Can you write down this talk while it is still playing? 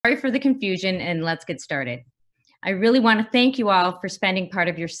Sorry for the confusion, and let's get started. I really want to thank you all for spending part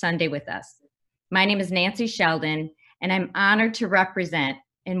of your Sunday with us. My name is Nancy Sheldon, and I'm honored to represent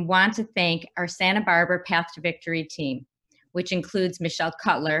and want to thank our Santa Barbara Path to Victory team, which includes Michelle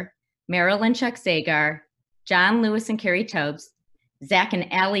Cutler, Marilyn Chuck Zagar, John Lewis and Carrie Tobes, Zach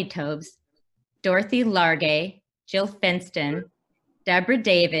and Allie Tobes, Dorothy Largay, Jill Finston, Deborah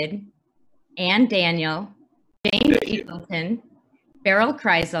David, Ann Daniel, James Eagleton, Beryl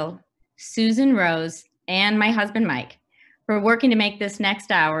Kreisel, Susan Rose, and my husband Mike for working to make this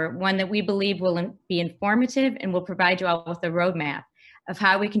next hour one that we believe will be informative and will provide you all with a roadmap of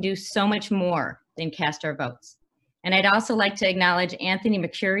how we can do so much more than cast our votes. And I'd also like to acknowledge Anthony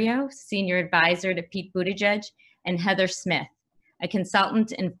Mercurio, Senior Advisor to Pete Buttigieg, and Heather Smith, a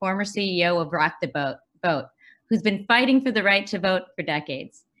consultant and former CEO of Rock the Vote, who's been fighting for the right to vote for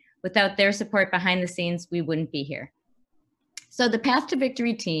decades. Without their support behind the scenes, we wouldn't be here. So the Path to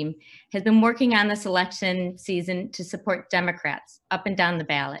Victory team has been working on this election season to support Democrats up and down the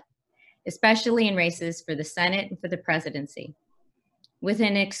ballot, especially in races for the Senate and for the presidency. With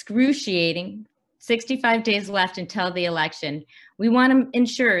an excruciating 65 days left until the election, we want to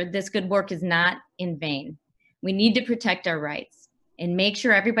ensure this good work is not in vain. We need to protect our rights and make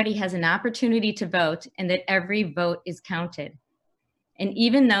sure everybody has an opportunity to vote and that every vote is counted. And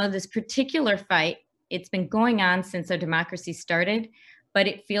even though this particular fight, it's been going on since our democracy started, but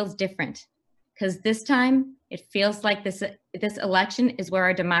it feels different because this time it feels like this election is where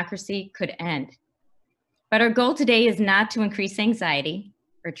our democracy could end. But our goal today is not to increase anxiety,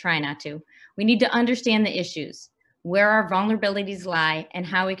 or try not to. We need to understand the issues, where our vulnerabilities lie, and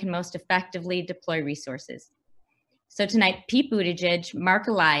how we can most effectively deploy resources. So tonight, Pete Buttigieg, Marc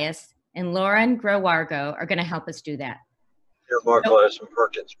Elias, and Lauren Growargo are going to help us do that. You're Marc Elias from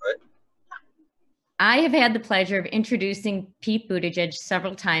Perkins, right? I have had the pleasure of introducing Pete Buttigieg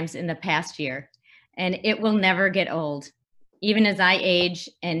several times in the past year, and it will never get old, even as I age,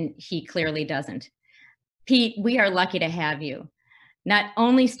 and he clearly doesn't. Pete, we are lucky to have you, not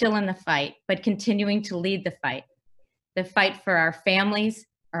only still in the fight, but continuing to lead the fight for our families,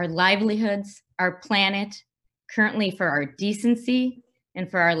 our livelihoods, our planet, currently for our decency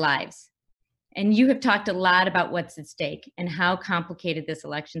and for our lives. And you have talked a lot about what's at stake and how complicated this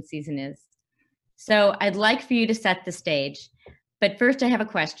election season is. So I'd like for you to set the stage, but first I have a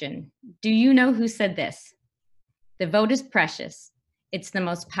question. Do you know who said this? The vote is precious. It's the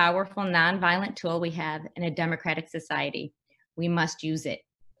most powerful nonviolent tool we have in a democratic society. We must use it.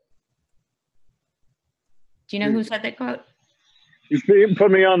 Do you know who said that quote? You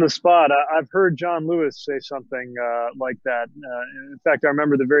put me on the spot. I've heard John Lewis say something like that. In fact, I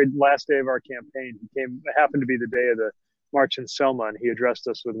remember the very last day of our campaign. It happened to be the day of the March in Selma, and he addressed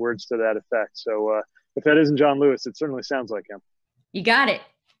us with words to that effect. So if that isn't John Lewis, it certainly sounds like him. You got it.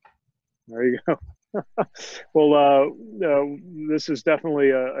 There you go. Well, this is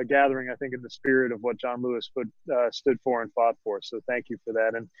definitely a gathering, I think, in the spirit of what John Lewis stood for and fought for. So thank you for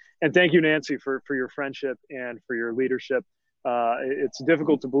that. And thank you, Nancy, for your friendship and for your leadership. It's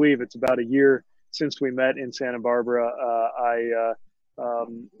difficult to believe it's about a year since we met in Santa Barbara.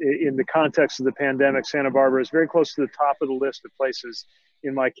 In the context of the pandemic, Santa Barbara is very close to the top of the list of places.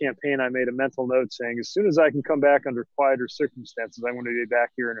 In my campaign, I made a mental note saying, as soon as I can come back under quieter circumstances, I want to be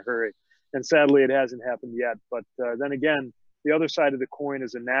back here in a hurry. And sadly, it hasn't happened yet. But then again, the other side of the coin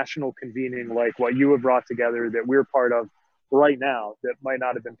is a national convening like what you have brought together that we're part of right now that might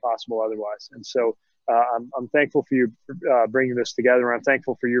not have been possible otherwise. And so I'm thankful for you bringing this together. I'm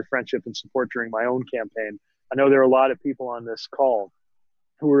thankful for your friendship and support during my own campaign. I know there are a lot of people on this call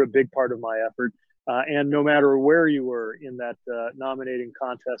who were a big part of my effort. And no matter where you were in that nominating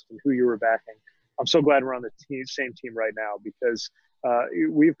contest and who you were backing, I'm so glad we're on the same team right now because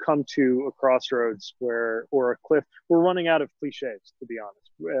we've come to a crossroads or a cliff. We're running out of cliches, to be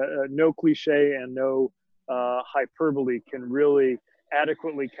honest. No cliche and no hyperbole can really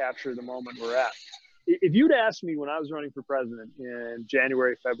adequately capture the moment we're at. If you'd asked me when I was running for president in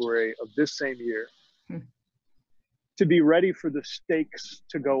January, February of this same year, to be ready for the stakes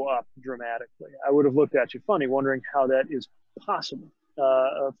to go up dramatically, I would have looked at you funny, wondering how that is possible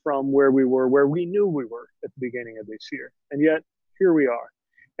from where we knew we were at the beginning of this year. And yet, here we are.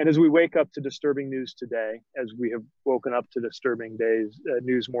 And as we wake up to disturbing news today, as we have woken up to disturbing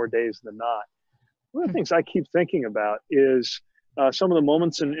news more days than not, one of the things I keep thinking about is some of the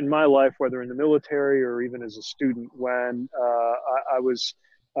moments in my life, whether in the military or even as a student, when I was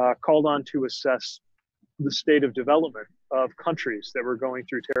called on to assess the state of development of countries that were going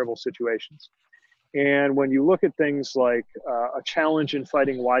through terrible situations. And when you look at things like a challenge in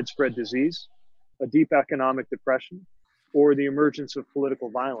fighting widespread disease, a deep economic depression, or the emergence of political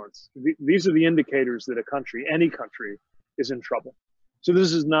violence. These are the indicators that a country, any country, is in trouble. So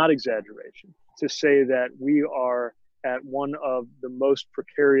this is not exaggeration to say that we are at one of the most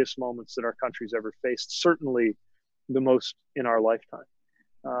precarious moments that our country's ever faced, certainly the most in our lifetime.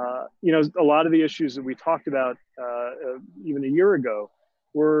 You know, a lot of the issues that we talked about even a year ago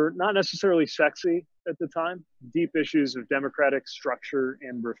were not necessarily sexy at the time, deep issues of democratic structure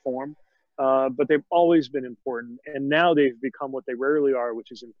and reform, but they've always been important. And now they've become what they rarely are,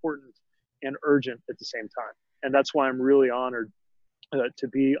 which is important and urgent at the same time. And that's why I'm really honored to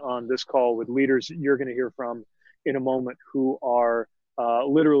be on this call with leaders you're going to hear from in a moment who are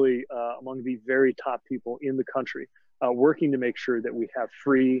literally among the very top people in the country working to make sure that we have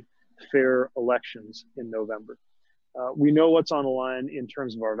free, fair elections in November. We know what's on the line in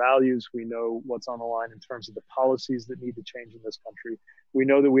terms of our values. We know what's on the line in terms of the policies that need to change in this country. We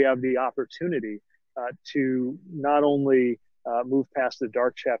know that we have the opportunity to not only move past the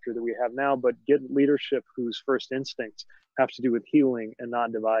dark chapter that we have now, but get leadership whose first instincts have to do with healing and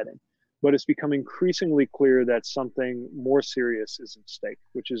not dividing. But it's become increasingly clear that something more serious is at stake,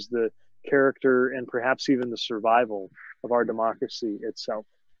 which is the character and perhaps even the survival of our democracy itself.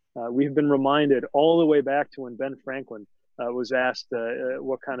 We've been reminded all the way back to when Ben Franklin was asked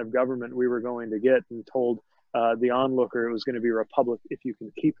what kind of government we were going to get and told the onlooker it was going to be a republic if you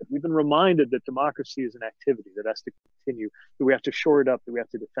can keep it. We've been reminded that democracy is an activity that has to continue, that we have to shore it up, that we have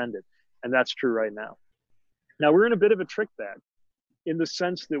to defend it. And that's true right now. Now, we're in a bit of a trick bag in the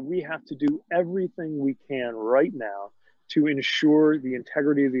sense that we have to do everything we can right now to ensure the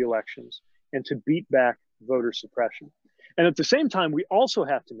integrity of the elections and to beat back voter suppression. And at the same time, we also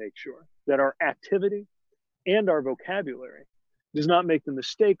have to make sure that our activity and our vocabulary does not make the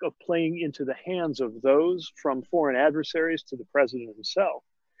mistake of playing into the hands of those from foreign adversaries to the president himself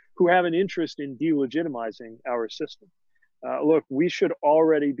who have an interest in delegitimizing our system. Look, we should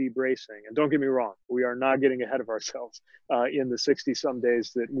already be bracing, and don't get me wrong, we are not getting ahead of ourselves in the 60-some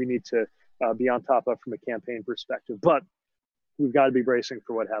days that we need to be on top of from a campaign perspective, but we've got to be bracing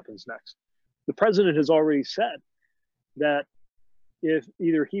for what happens next. The president has already said that if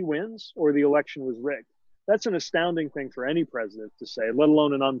either he wins or the election was rigged. That's an astounding thing for any president to say, let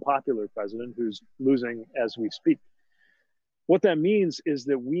alone an unpopular president who's losing as we speak. What that means is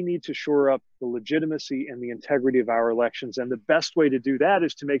that we need to shore up the legitimacy and the integrity of our elections. And the best way to do that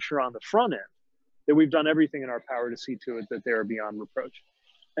is to make sure on the front end that we've done everything in our power to see to it that they are beyond reproach.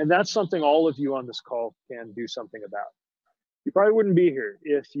 And that's something all of you on this call can do something about. You probably wouldn't be here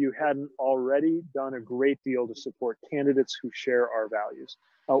if you hadn't already done a great deal to support candidates who share our values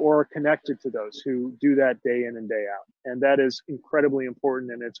or are connected to those who do that day in and day out. And that is incredibly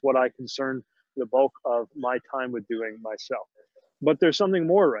important. And it's what I concern the bulk of my time with doing myself. But there's something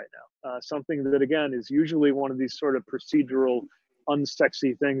more right now, something that, again, is usually one of these sort of procedural,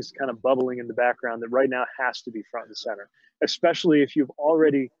 unsexy things kind of bubbling in the background that right now has to be front and center, especially if you've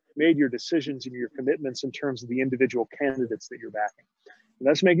already made your decisions and your commitments in terms of the individual candidates that you're backing. And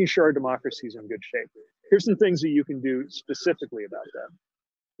that's making sure our democracy is in good shape. Here's some things that you can do specifically about that.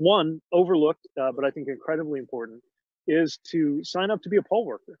 One, overlooked, but I think incredibly important, is to sign up to be a poll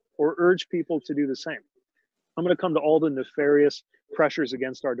worker or urge people to do the same. I'm going to come to all the nefarious pressures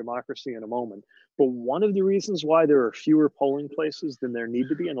against our democracy in a moment. But one of the reasons why there are fewer polling places than there need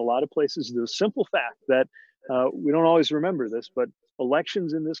to be in a lot of places is the simple fact that we don't always remember this, but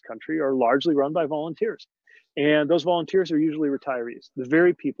elections in this country are largely run by volunteers. And those volunteers are usually retirees, the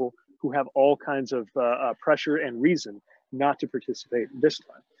very people who have all kinds of pressure and reason not to participate this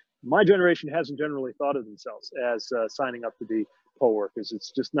time. My generation hasn't generally thought of themselves as signing up to be poll workers.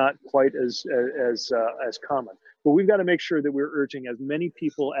 It's just not quite as common. But we've got to make sure that we're urging as many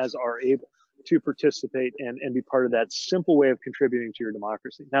people as are able to participate and be part of that simple way of contributing to your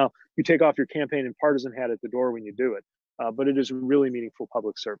democracy. Now, you take off your campaign and partisan hat at the door when you do it, but it is really meaningful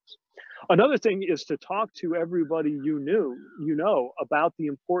public service. Another thing is to talk to everybody you know about the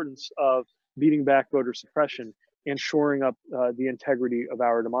importance of beating back voter suppression and shoring up the integrity of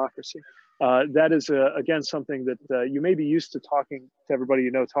our democracy. That is, again, something that you may be used to talking to everybody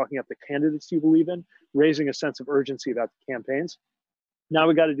you know, talking up the candidates you believe in, raising a sense of urgency about the campaigns. Now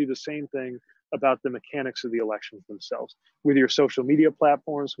we got to do the same thing about the mechanics of the elections themselves. With your social media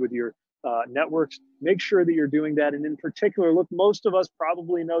platforms, with your networks, make sure that you're doing that. And in particular, look, most of us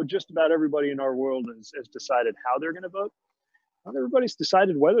probably know just about everybody in our world has decided how they're going to vote. Not everybody's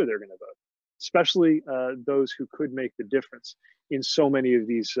decided whether they're going to vote, especially those who could make the difference in so many of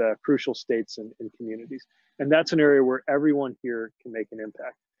these crucial states and communities. And that's an area where everyone here can make an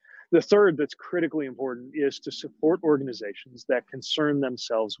impact. The third that's critically important is to support organizations that concern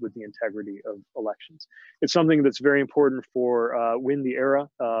themselves with the integrity of elections. It's something that's very important for Win the Era.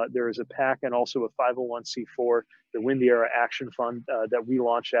 There is a PAC and also a 501c4, the Win the Era Action Fund that we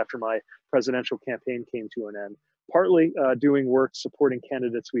launched after my presidential campaign came to an end. Partly doing work supporting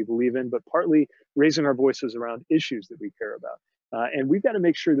candidates we believe in, but partly raising our voices around issues that we care about. And we've got to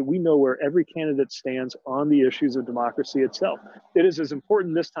make sure that we know where every candidate stands on the issues of democracy itself. It is as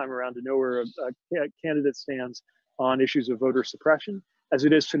important this time around to know where a candidate stands on issues of voter suppression as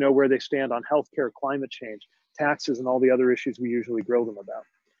it is to know where they stand on healthcare, climate change, taxes, and all the other issues we usually grill them about.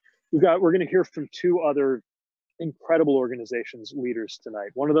 We're going to hear from two other incredible organizations leaders tonight.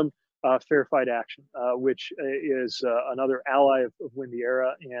 One of them, Fair Fight Action, which is another ally of Win the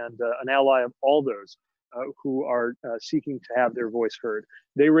Era and an ally of all those who are seeking to have their voice heard.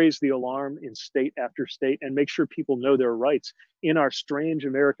 They raise the alarm in state after state and make sure people know their rights in our strange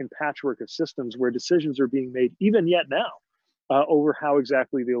American patchwork of systems where decisions are being made, even yet now, over how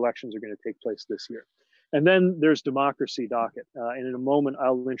exactly the elections are going to take place this year. And then there's Democracy Docket. And in a moment,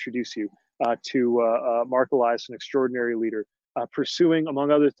 I'll introduce you to Marc Elias, an extraordinary leader, pursuing,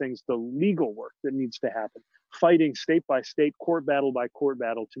 among other things, the legal work that needs to happen, fighting state by state, court battle by court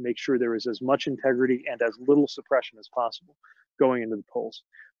battle to make sure there is as much integrity and as little suppression as possible going into the polls.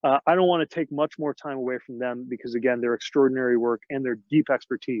 I don't want to take much more time away from them because, again, their extraordinary work and their deep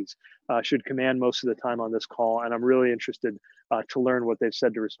expertise should command most of the time on this call. And I'm really interested to learn what they've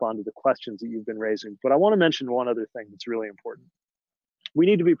said to respond to the questions that you've been raising. But I want to mention one other thing that's really important. We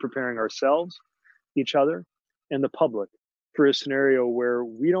need to be preparing ourselves, each other, and the public for a scenario where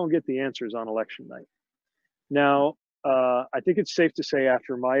we don't get the answers on election night. Now, I think it's safe to say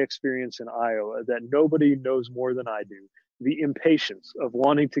after my experience in Iowa that nobody knows more than I do the impatience of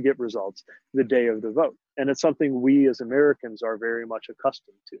wanting to get results the day of the vote. And it's something we as Americans are very much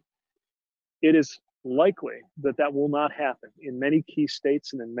accustomed to. It is likely that that will not happen in many key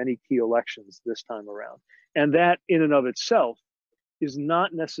states and in many key elections this time around. And that in and of itself is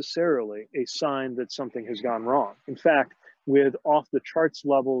not necessarily a sign that something has gone wrong. In fact, with off the charts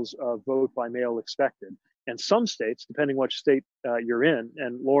levels of vote by mail expected, and some states, depending which state you're in,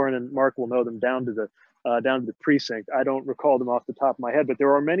 and Lauren and Mark will know them down to the precinct. I don't recall them off the top of my head, but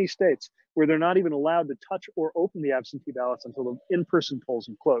there are many states where they're not even allowed to touch or open the absentee ballots until the in-person polls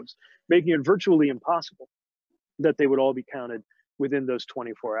have closed, making it virtually impossible that they would all be counted within those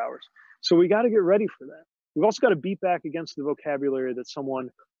 24 hours. So we got to get ready for that. We've also got to beat back against the vocabulary that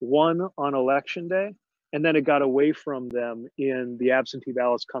someone won on election day and then it got away from them in the absentee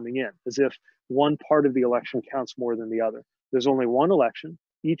ballots coming in, as if one part of the election counts more than the other. There's only one election.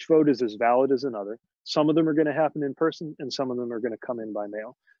 Each vote is as valid as another. Some of them are going to happen in person and some of them are going to come in by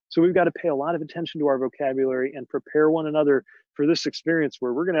mail. So we've got to pay a lot of attention to our vocabulary and prepare one another for this experience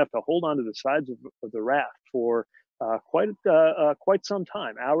where we're going to have to hold on to the sides of the raft for quite some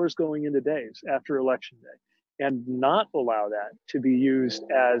time, hours going into days after election day, and not allow that to be used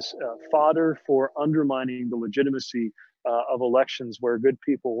as fodder for undermining the legitimacy of elections where good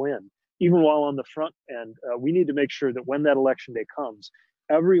people win. Even while on the front end, we need to make sure that when that election day comes,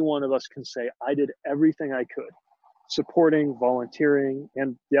 every one of us can say, I did everything I could, supporting, volunteering,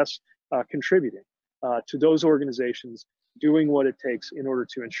 and yes, contributing to those organizations, doing what it takes in order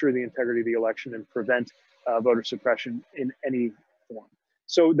to ensure the integrity of the election and prevent voter suppression in any form.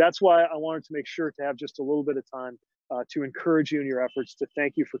 So that's why I wanted to make sure to have just a little bit of time to encourage you in your efforts, to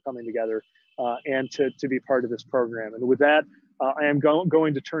thank you for coming together and to be part of this program. And with that, I am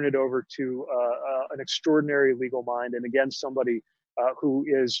going to turn it over to an extraordinary legal mind, and again, somebody who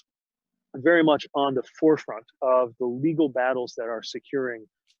is very much on the forefront of the legal battles that are securing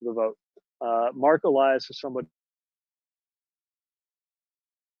the vote. Marc Elias is somebody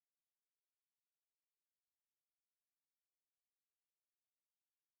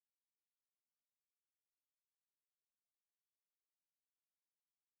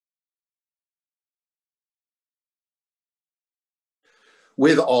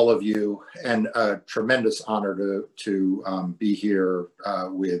with all of you, and a tremendous honor to be here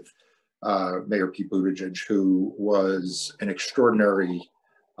with Mayor Pete Buttigieg, who was an extraordinary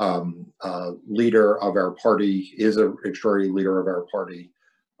leader of our party, is an extraordinary leader of our party,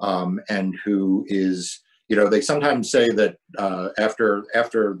 and who is, you know, they sometimes say that after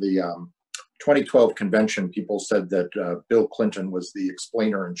the 2012 convention, people said that Bill Clinton was the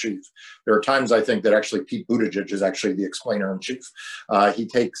explainer-in-chief. There are times I think that actually Pete Buttigieg is actually the explainer-in-chief. He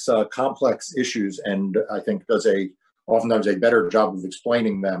takes complex issues and I think does oftentimes a better job of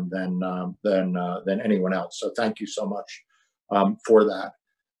explaining them than anyone else. So thank you so much for that.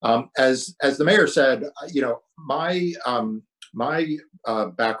 As the mayor said, you know, My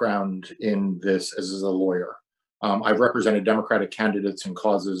background in this is as a lawyer. I've represented Democratic candidates and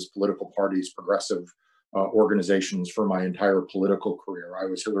causes, political parties, progressive organizations for my entire political career. I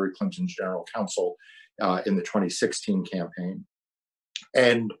was Hillary Clinton's general counsel in the 2016 campaign.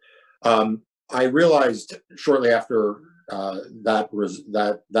 And I realized shortly after that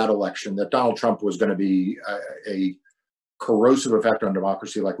election that Donald Trump was going to be a corrosive effect on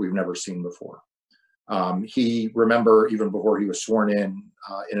democracy like we've never seen before. Remember, even before he was sworn in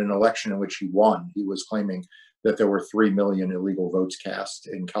an election in which he won, he was claiming that there were 3 million illegal votes cast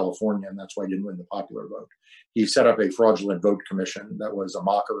in California, and that's why he didn't win the popular vote. He set up a fraudulent vote commission that was a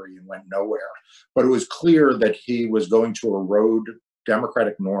mockery and went nowhere. But it was clear that he was going to erode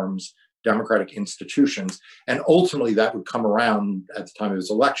democratic norms, democratic institutions, and ultimately that would come around at the time of his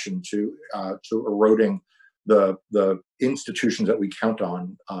election to eroding the institutions that we count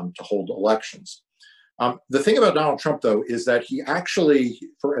on to hold elections. The thing about Donald Trump, though, is that he actually,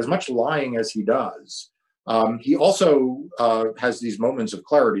 for as much lying as he does, he also has these moments of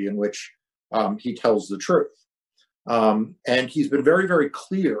clarity in which he tells the truth. And he's been very, very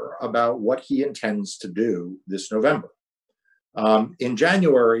clear about what he intends to do this November. In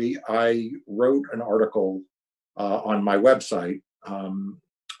January, I wrote an article on my website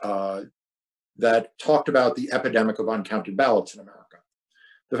that talked about the epidemic of uncounted ballots in America.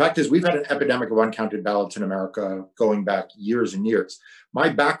 The fact is, we've had an epidemic of uncounted ballots in America going back years and years. My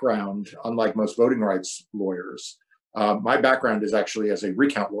background, unlike most voting rights lawyers, my background is actually as a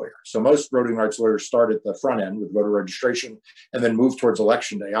recount lawyer. So most voting rights lawyers start at the front end with voter registration and then move towards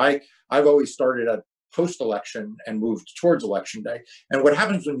election day. I've always started at post-election and moved towards election day. And what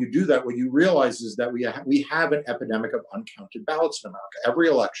happens when you do that, what you realize is that we have an epidemic of uncounted ballots in America. Every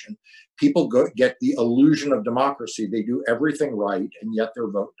election, people get the illusion of democracy. They do everything right, and yet their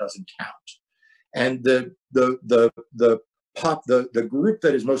vote doesn't count. And the group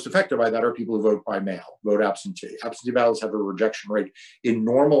that is most affected by that are people who vote by mail, vote absentee. Absentee ballots have a rejection rate in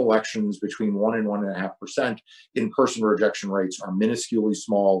normal elections between 1 and 1.5%. In-person rejection rates are minusculely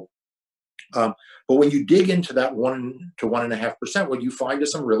small. But when you dig into that 1 to 1.5%, what you find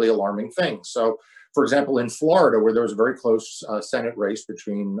is some really alarming things. So, for example, in Florida, where there was a very close Senate race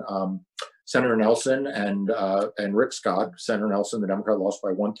between Senator Nelson and Rick Scott, Senator Nelson, the Democrat, lost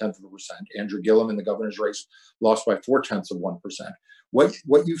by 0.1%. Andrew Gillum in the governor's race lost by 0.4%.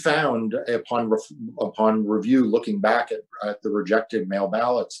 What you found upon review, looking back at the rejected mail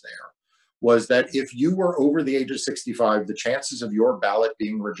ballots there, was that if you were over the age of 65, the chances of your ballot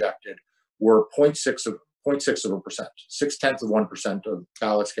being rejected were 0.6 of a percent. 0.6% of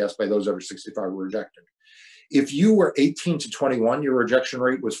ballots cast by those over 65 were rejected. If you were 18 to 21, your rejection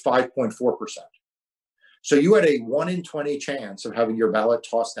rate was 5.4%. So you had a 1 in 20 chance of having your ballot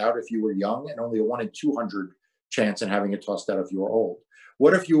tossed out if you were young, and only a 1 in 200 chance in having it tossed out if you were old.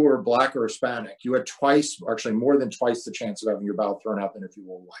 What if you were Black or Hispanic? You had actually more than twice the chance of having your ballot thrown out than if you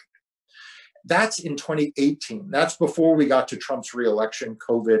were white. That's in 2018. That's before we got to Trump's reelection,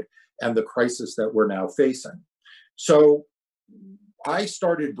 COVID, and the crisis that we're now facing. So I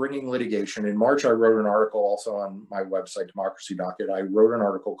started bringing litigation. In March, I wrote an article also on my website, Democracy Docket. I wrote an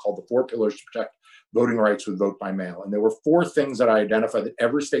article called The 4 Pillars to Protect Voting Rights with Vote by Mail. And there were 4 things that I identified that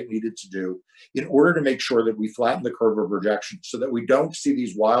every state needed to do in order to make sure that we flatten the curve of rejection so that we don't see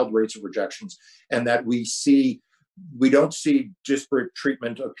these wild rates of rejections and that we don't see disparate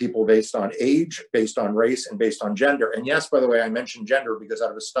treatment of people based on age, based on race, and based on gender. And yes, by the way, I mentioned gender because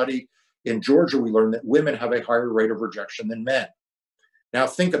out of a study in Georgia, we learned that women have a higher rate of rejection than men. Now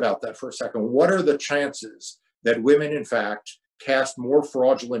think about that for a second. What are the chances that women, in fact, cast more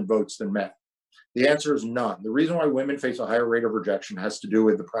fraudulent votes than men? The answer is none. The reason why women face a higher rate of rejection has to do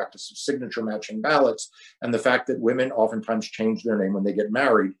with the practice of signature matching ballots and the fact that women oftentimes change their name when they get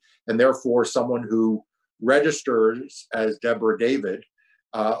married, and therefore someone who registers as Deborah David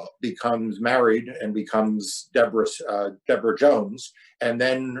becomes married and becomes Deborah Jones, and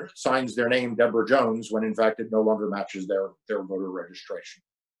then signs their name Deborah Jones when in fact it no longer matches their voter registration.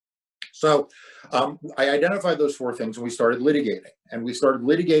 So I identified those 4 things and we started litigating. And we started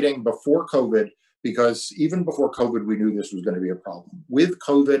litigating before COVID because even before COVID, we knew this was going to be a problem. With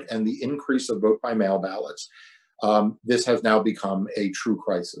COVID and the increase of vote by mail ballots, this has now become a true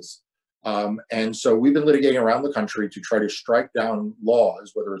crisis. And so we've been litigating around the country to try to strike down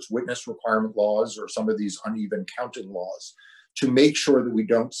laws, whether it's witness requirement laws or some of these uneven counting laws, to make sure that we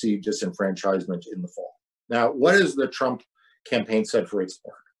don't see disenfranchisement in the fall. Now, what has the Trump campaign said for its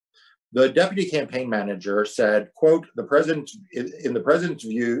part? The deputy campaign manager said, quote,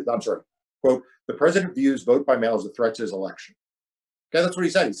 quote, the president views vote by mail as a threat to his election. Okay, that's what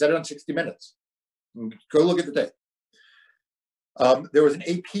he said. He said it on 60 Minutes. Go look at the tape. There was an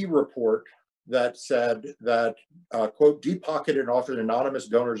AP report that said that, quote, deep-pocketed and often anonymous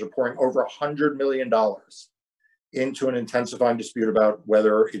donors are pouring over $100 million into an intensifying dispute about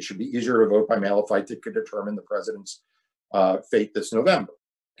whether it should be easier to vote by mail, a fight that could determine the president's fate this November.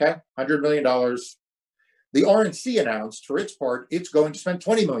 Okay, $100 million. The RNC announced, for its part, it's going to spend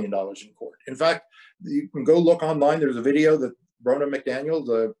 $20 million in court. In fact, you can go look online. There's a video that Ronna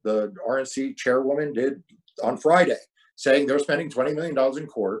McDaniel, the RNC chairwoman, did on Friday, saying they're spending $20 million in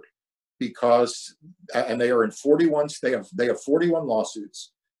court because, and they are in 41, they have 41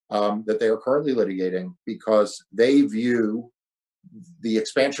 lawsuits that they are currently litigating because they view the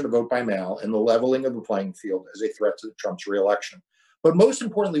expansion of vote by mail and the leveling of the playing field as a threat to Trump's reelection. But most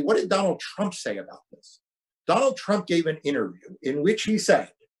importantly, what did Donald Trump say about this? Donald Trump gave an interview in which he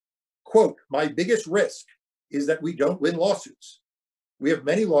said, quote, my biggest risk is that we don't win lawsuits. We have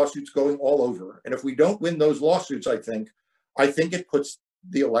many lawsuits going all over. And if we don't win those lawsuits, I think it puts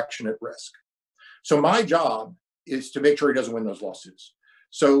the election at risk. So my job is to make sure he doesn't win those lawsuits.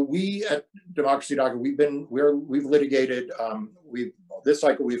 So we at Democracy Docket, we've litigated, this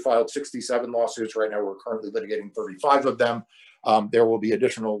cycle we filed 67 lawsuits. Right now we're currently litigating 35 of them. There will be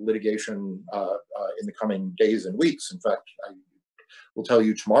additional litigation in the coming days and weeks. In fact, I will tell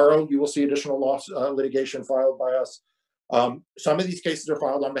you tomorrow you will see additional litigation filed by us. Some of these cases are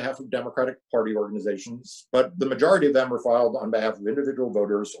filed on behalf of Democratic Party organizations, but the majority of them are filed on behalf of individual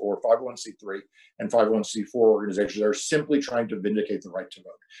voters or 501c3 and 501c4 organizations that are simply trying to vindicate the right to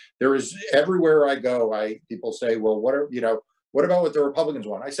vote. There is, everywhere I go, people say, well, what about what the Republicans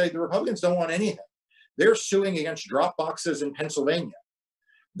want? I say the Republicans don't want anything. They're suing against drop boxes in Pennsylvania.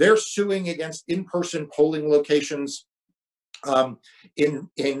 They're suing against in-person polling locations in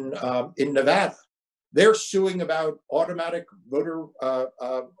Nevada. They're suing about automatic voter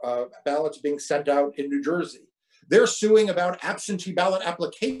ballots being sent out in New Jersey. They're suing about absentee ballot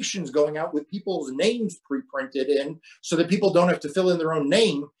applications going out with people's names pre-printed in so that people don't have to fill in their own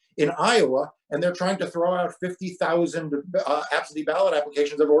name in Iowa. And they're trying to throw out 50,000 absentee ballot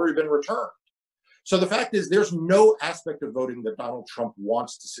applications that have already been returned. So the fact is, there's no aspect of voting that Donald Trump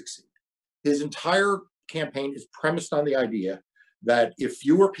wants to succeed. His entire campaign is premised on the idea that if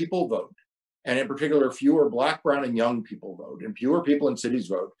fewer people vote, and in particular, fewer Black, brown, and young people vote, and fewer people in cities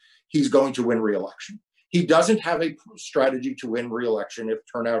vote, he's going to win re-election. He doesn't have a strategy to win re-election if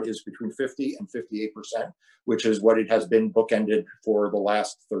turnout is between 50 and 58%, which is what it has been bookended for the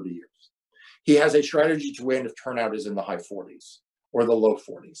last 30 years. He has a strategy to win if turnout is in the high 40s or the low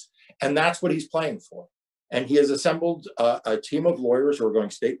 40s. And that's what he's playing for. And he has assembled a team of lawyers who are going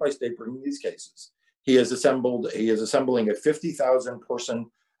state by state bringing these cases. He is assembling a 50,000 person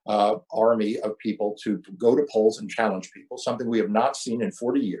army of people to go to polls and challenge people, something we have not seen in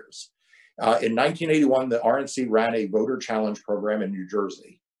 40 years. In 1981, the RNC ran a voter challenge program in New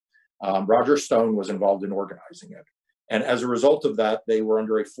Jersey. Roger Stone was involved in organizing it. And as a result of that, they were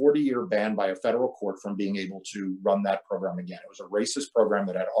under a 40-year ban by a federal court from being able to run that program again. It was a racist program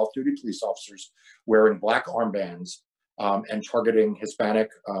that had off-duty police officers wearing black armbands and targeting Hispanic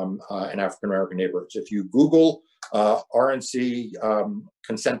and African-American neighborhoods. If you Google RNC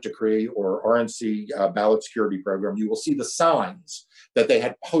consent decree or RNC ballot security program, you will see the signs that they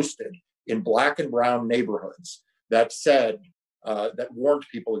had posted in Black and brown neighborhoods that said, that warned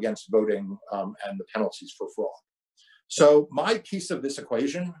people against voting and the penalties for fraud. So my piece of this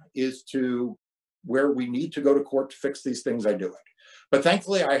equation is to where we need to go to court to fix these things, I do it. But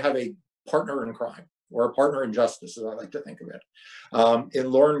thankfully, I have a partner in crime, or a partner in justice, as I like to think of it,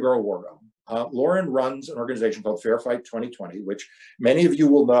 in Lauren Garwardo. Lauren runs an organization called Fair Fight 2020, which many of you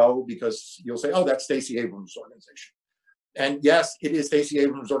will know because you'll say, oh, that's Stacey Abrams' organization. And yes, it is Stacey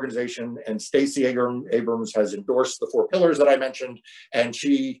Abrams' organization, and Stacey Abrams has endorsed the 4 pillars that I mentioned, and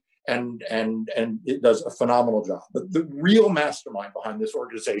she and it does a phenomenal job. But the real mastermind behind this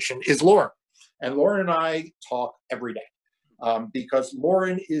organization is Lauren. And Lauren and I talk every day because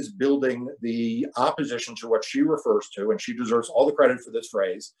Lauren is building the opposition to what she refers to, and she deserves all the credit for this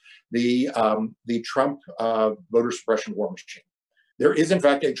phrase, the Trump voter suppression war machine. There is, in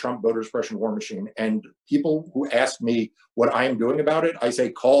fact, a Trump voter suppression war machine. And people who ask me what I am doing about it, I say,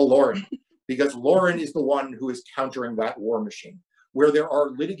 call Lauren, because Lauren is the one who is countering that war machine. Where there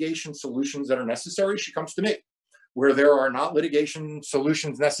are litigation solutions that are necessary, she comes to me. Where there are not litigation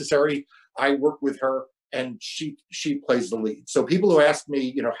solutions necessary, I work with her, and she plays the lead. So people who ask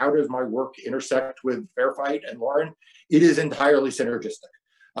me, how does my work intersect with Fair Fight and Lauren? It is entirely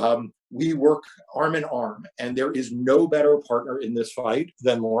synergistic. We work arm in arm, and there is no better partner in this fight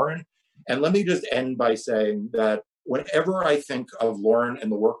than Lauren. And let me just end by saying that whenever I think of Lauren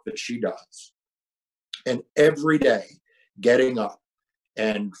and the work that she does, and every day getting up.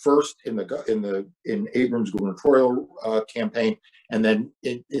 And first in Abrams' gubernatorial campaign, and then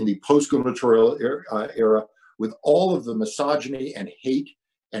in the post-gubernatorial era, with all of the misogyny and hate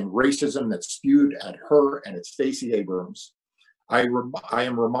and racism that's spewed at her and at Stacey Abrams, I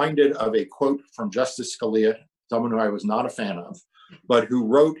am reminded of a quote from Justice Scalia, someone who I was not a fan of, but who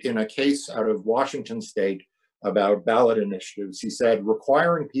wrote in a case out of Washington State about ballot initiatives. He said,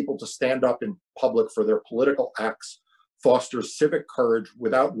 requiring people to stand up in public for their political acts fosters civic courage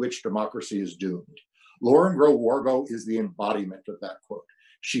without which democracy is doomed. Lauren Groh Wargo is the embodiment of that quote.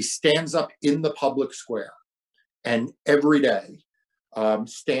 She stands up in the public square and every day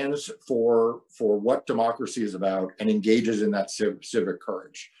stands for what democracy is about and engages in that civic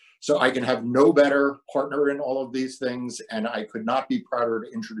courage. So I can have no better partner in all of these things, and I could not be prouder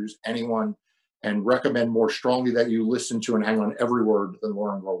to introduce anyone and recommend more strongly that you listen to and hang on every word than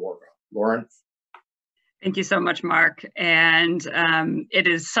Lauren Groh Wargo. Lauren? Thank you so much, Mark. And it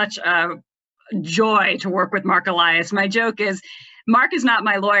is such a joy to work with Marc Elias. My joke is, Mark is not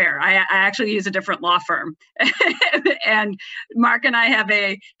my lawyer. I actually use a different law firm. And Mark and I have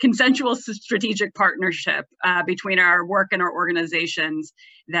a consensual strategic partnership between our work and our organizations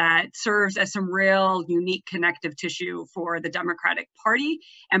that serves as some real unique connective tissue for the Democratic Party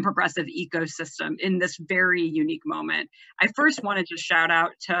and progressive ecosystem in this very unique moment. I first wanted to shout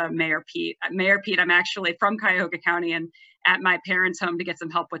out to Mayor Pete. Mayor Pete, I'm actually from Cuyahoga County and at my parents' home to get some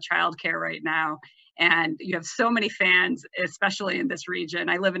help with childcare right now. And you have so many fans, especially in this region.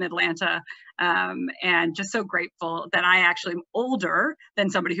 I live in Atlanta, and just so grateful that I actually am older than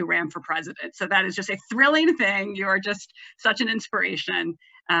somebody who ran for president. So that is just a thrilling thing. You are just such an inspiration,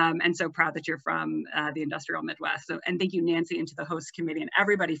 and so proud that you're from the industrial Midwest. So, and thank you, Nancy, and to the host committee and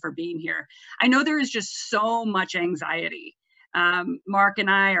everybody for being here. I know there is just so much anxiety. Mark and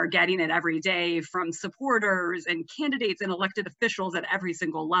I are getting it every day from supporters and candidates and elected officials at every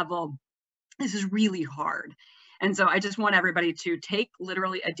single level. This is really hard. And so I just want everybody to take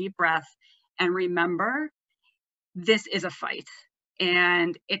literally a deep breath and remember, this is a fight.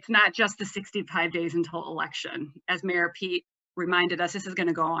 And it's not just the 65 days until election. As Mayor Pete reminded us, this is going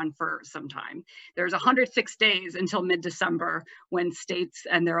to go on for some time. There's 106 days until mid-December when states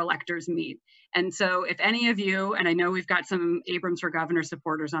and their electors meet. And so if any of you, and I know we've got some Abrams for Governor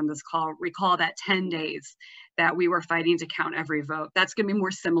supporters on this call, recall that 10 days that we were fighting to count every vote. That's going to be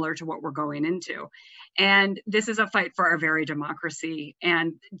more similar to what we're going into. And this is a fight for our very democracy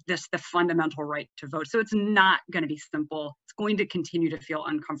and the fundamental right to vote. So it's not going to be simple. It's going to continue to feel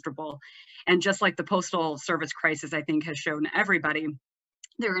uncomfortable. And just like the Postal Service crisis, I think, has shown everybody,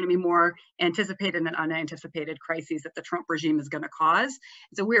 there are going to be more anticipated and unanticipated crises that the Trump regime is going to cause.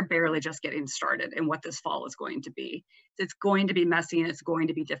 So we're barely just getting started in what this fall is going to be. It's going to be messy and it's going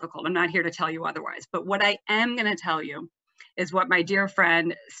to be difficult. I'm not here to tell you otherwise, but what I am going to tell you is what my dear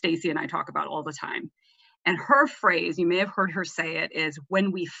friend Stacey and I talk about all the time. And her phrase, you may have heard her say it, is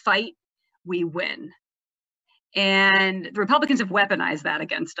when we fight, we win. And the Republicans have weaponized that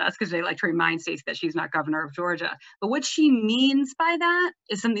against us because they like to remind Stacey that she's not governor of Georgia. But what she means by that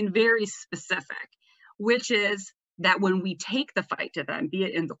is something very specific, which is that when we take the fight to them, be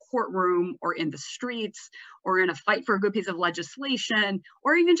it in the courtroom or in the streets or in a fight for a good piece of legislation,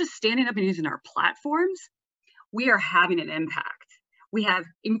 or even just standing up and using our platforms, we are having an impact. We have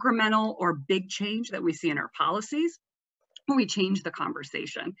incremental or big change that we see in our policies. We change the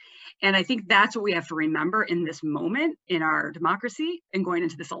conversation. And I think that's what we have to remember in this moment in our democracy and going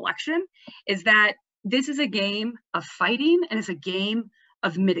into this election, is that this is a game of fighting and it's a game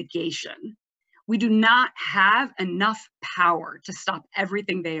of mitigation. We do not have enough power to stop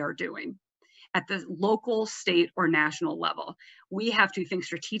everything they are doing at the local, state, or national level. We have to think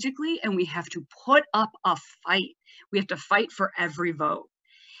strategically and we have to put up a fight. We have to fight for every vote.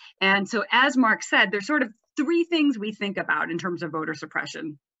 And so as Mark said, there's sort of three things we think about in terms of voter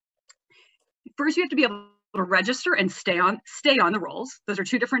suppression. First, you have to be able to register and stay on the rolls. Those are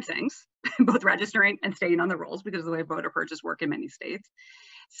two different things, both registering and staying on the rolls because of the way voter purges work in many states.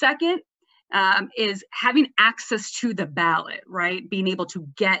 Second, is having access to the ballot, right? Being able to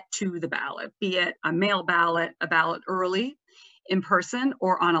get to the ballot, be it a mail ballot, a ballot early, in person,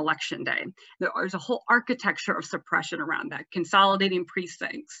 or on election day. There's a whole architecture of suppression around that, consolidating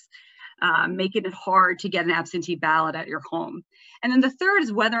precincts, making it hard to get an absentee ballot at your home. And then the third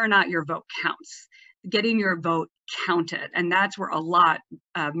is whether or not your vote counts, getting your vote counted. And that's where a lot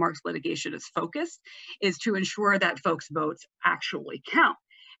of Mark's litigation is focused, is to ensure that folks' votes actually count.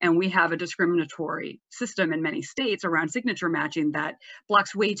 And we have a discriminatory system in many states around signature matching that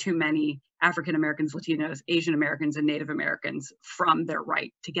blocks way too many African Americans, Latinos, Asian Americans, and Native Americans from their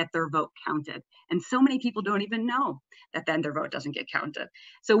right to get their vote counted. And so many people don't even know that then their vote doesn't get counted.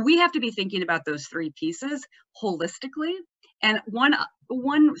 So we have to be thinking about those three pieces holistically. And one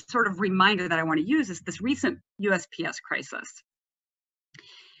sort of reminder that I want to use is this recent USPS crisis.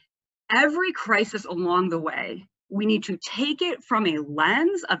 Every crisis along the way, we need to take it from a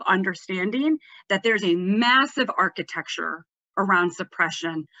lens of understanding that there's a massive architecture around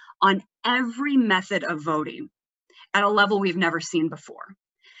suppression on every method of voting at a level we've never seen before.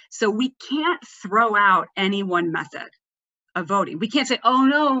 So we can't throw out any one method of voting. We can't say, oh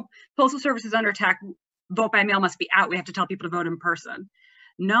no, Postal Service is under attack, vote by mail must be out. We have to tell people to vote in person.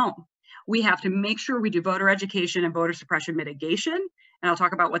 No, we have to make sure we do voter education and voter suppression mitigation. And I'll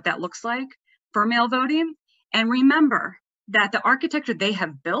talk about what that looks like for mail voting. And remember that the architecture they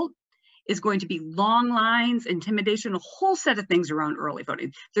have built is going to be long lines, intimidation, a whole set of things around early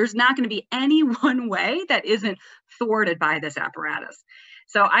voting. There's not going to be any one way that isn't thwarted by this apparatus.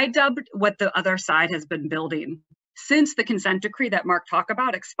 So I dubbed what the other side has been building since the consent decree that Mark talked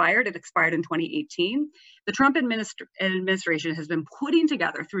about expired. It expired in 2018. The Trump administration has been putting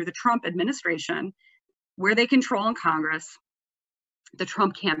together through the Trump administration, where they control in Congress, the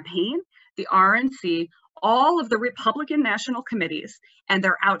Trump campaign, the RNC, all of the Republican national committees and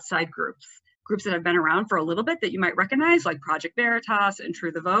their outside groups that have been around for a little bit that you might recognize, like Project Veritas and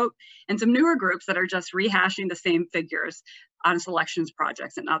True the Vote, and some newer groups that are just rehashing the same figures on elections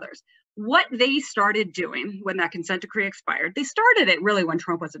projects and others. What they started doing when that consent decree expired, they started it really when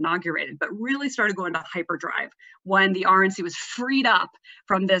Trump was inaugurated, but really started going to hyperdrive when the RNC was freed up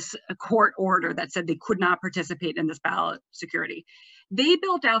from this court order that said they could not participate in this ballot security. They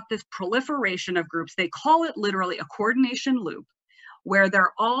built out this proliferation of groups. They call it literally a coordination loop, where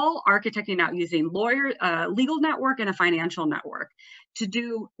they're all architecting out using legal network and a financial network to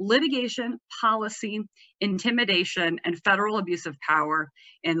do litigation, policy, intimidation, and federal abuse of power,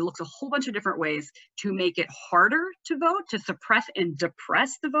 and looks a whole bunch of different ways to make it harder to vote, to suppress and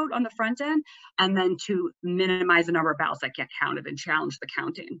depress the vote on the front end, and then to minimize the number of ballots that get counted and challenge the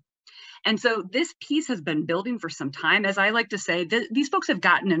counting. And so this piece has been building for some time. As I like to say, these folks have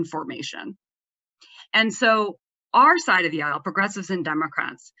gotten information. And so our side of the aisle, progressives and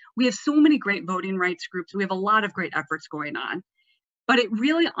Democrats, we have so many great voting rights groups. We have a lot of great efforts going on. But it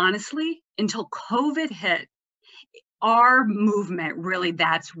really, honestly, until COVID hit, our movement, really,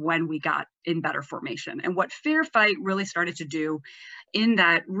 that's when we got in better formation. And what Fair Fight really started to do in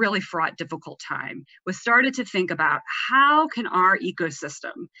that really fraught, difficult time was started to think about how can our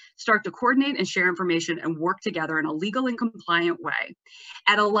ecosystem start to coordinate and share information and work together in a legal and compliant way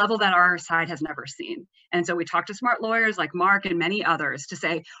at a level that our side has never seen. And so we talked to smart lawyers like Mark and many others to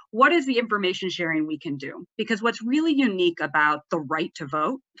say, what is the information sharing we can do? Because what's really unique about the right to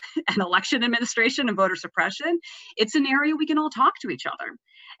vote and election administration and voter suppression, it's an area we can all talk to each other.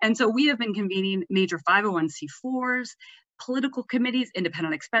 And so we have been convening major 501c4s, political committees,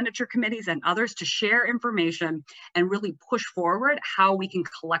 independent expenditure committees, and others to share information and really push forward how we can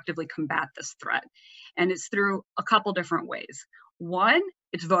collectively combat this threat. And it's through a couple different ways. One,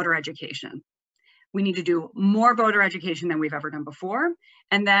 it's voter education. We need to do more voter education than we've ever done before.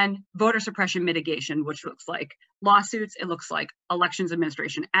 And then voter suppression mitigation, which looks like lawsuits, it looks like elections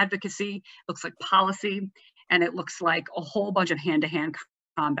administration advocacy, it looks like policy, and it looks like a whole bunch of hand-to-hand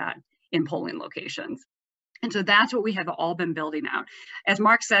combat in polling locations. And so that's what we have all been building out. As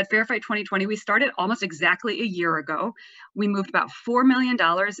Mark said, Fair Fight 2020, we started almost exactly a year ago. We moved about $4 million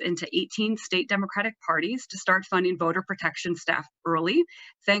into 18 state Democratic parties to start funding voter protection staff early.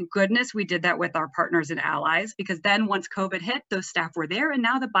 Thank goodness we did that with our partners and allies, because then once COVID hit, those staff were there. And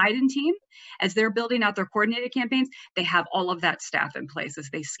now the Biden team, as they're building out their coordinated campaigns, they have all of that staff in place as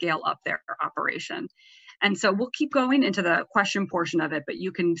they scale up their operation. And so we'll keep going into the question portion of it, but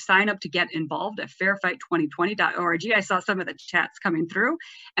you can sign up to get involved at fairfight2020.org. I saw some of the chats coming through,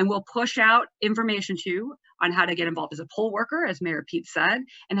 and we'll push out information to you on how to get involved as a poll worker, as Mayor Pete said,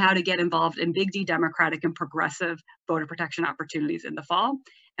 and how to get involved in big D Democratic and progressive voter protection opportunities in the fall.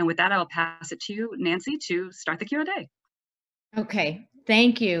 And with that, I'll pass it to you, Nancy, to start the Q&A. Okay,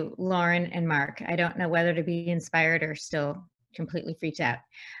 thank you, Lauren and Mark. I don't know whether to be inspired or still completely freaked out.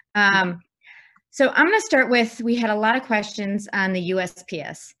 So I'm going to start with, we had a lot of questions on the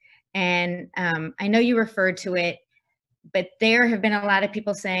USPS, and I know you referred to it, but there have been a lot of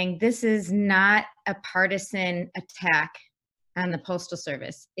people saying this is not a partisan attack on the Postal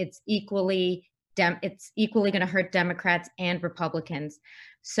Service. It's equally it's equally going to hurt Democrats and Republicans.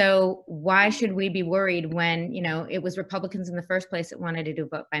 So why should we be worried when, it was Republicans in the first place that wanted to do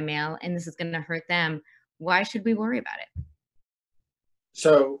vote by mail, and this is going to hurt them? Why should we worry about it?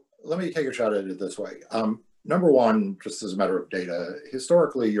 So let me take a shot at it this way. Number one, just as a matter of data,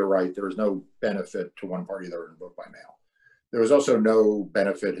 historically, you're right, there is no benefit to one party that would vote by mail. There was also no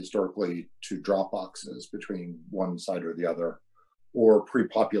benefit historically to drop boxes between one side or the other, or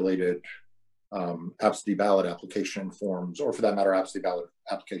pre-populated absentee ballot application forms, or for that matter, absentee ballot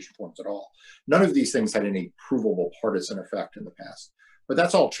application forms at all. None of these things had any provable partisan effect in the past. But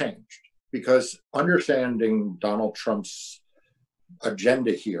that's all changed, because understanding Donald Trump's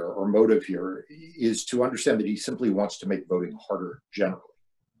agenda here, or motive here, is to understand that he simply wants to make voting harder generally,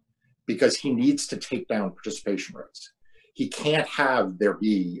 because he needs to take down participation rates. He can't have there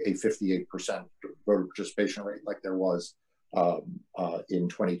be a 58% voter participation rate like there was in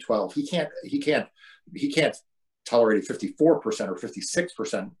 2012. He can't tolerate a 54% or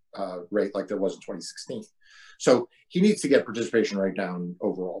 56% rate like there was in 2016. So he needs to get participation rate down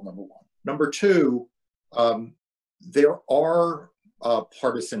overall, number one. Number two, there are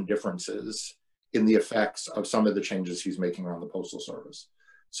partisan differences in the effects of some of the changes he's making around the Postal Service.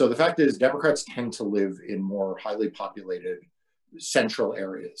 So the fact is, Democrats tend to live in more highly populated central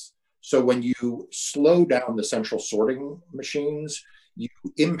areas. So when you slow down the central sorting machines, you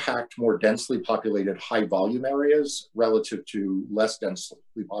impact more densely populated high volume areas relative to less densely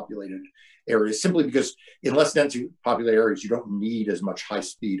populated areas, simply because in less densely populated areas, you don't need as much high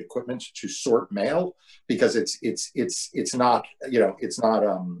speed equipment to sort mail, because it's not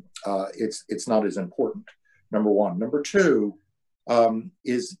as important, number one. Number two,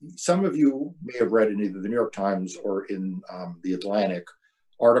 is some of you may have read in either the New York Times or in the Atlantic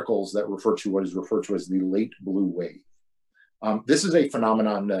articles that refer to what is referred to as the late blue wave. This is a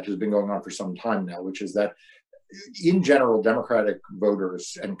phenomenon that has been going on for some time now, which is that in general, Democratic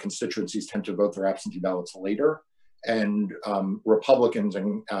voters and constituencies tend to vote their absentee ballots later, and Republicans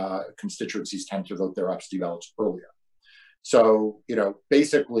and constituencies tend to vote their absentee ballots earlier. So,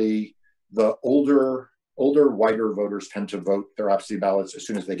 basically the older, whiter voters tend to vote their absentee ballots as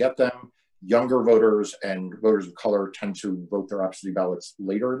soon as they get them. Younger voters and voters of color tend to vote their absentee ballots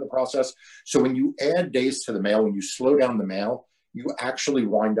later in the process. So when you add days to the mail, when you slow down the mail, you actually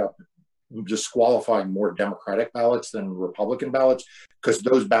wind up disqualifying more Democratic ballots than Republican ballots, because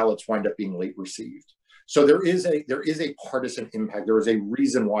those ballots wind up being late received. So there is a partisan impact. There is a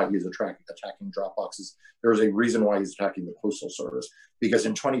reason why he is attacking drop boxes. There is a reason why he's attacking the Postal Service, because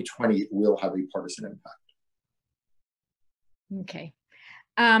in 2020 it will have a partisan impact. Okay.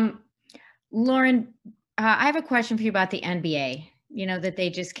 Lauren, I have a question for you about the NBA. That they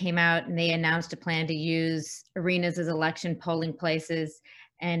just came out and they announced a plan to use arenas as election polling places,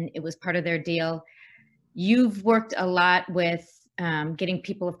 and it was part of their deal. You've worked a lot with getting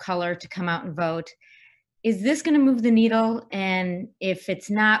people of color to come out and vote. Is this going to move the needle? And if it's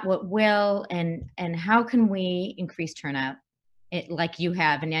not, what will? And how can we increase turnout like you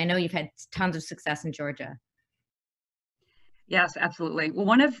have? And I know you've had tons of success in Georgia. Yes, absolutely. Well,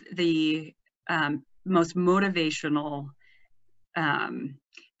 one of the most motivational, I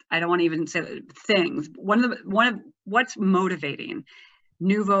don't want to even say things, one of what's motivating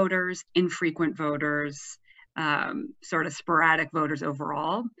new voters, infrequent voters, sort of sporadic voters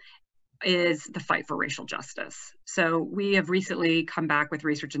overall, is the fight for racial justice. So we have recently come back with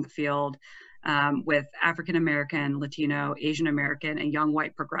research in the field with African American, Latino, Asian American, and young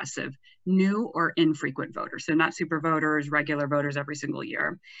white progressive, new or infrequent voters. So not super voters, regular voters every single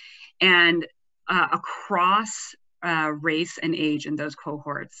year. And across race and age in those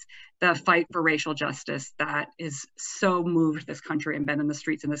cohorts, the fight for racial justice that is so moved this country and been in the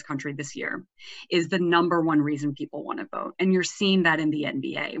streets in this country this year is the number one reason people want to vote. And you're seeing that in the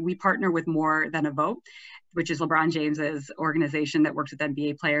NBA. We partner with More Than a Vote, which is LeBron James's organization that works with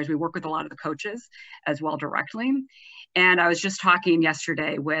NBA players. We work with a lot of the coaches as well directly. And I was just talking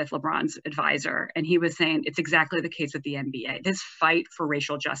yesterday with LeBron's advisor, and he was saying it's exactly the case with the NBA. This fight for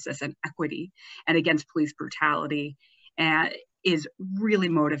racial justice and equity and against police brutality is really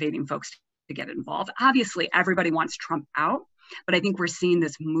motivating folks to get involved. Obviously, everybody wants Trump out, but I think we're seeing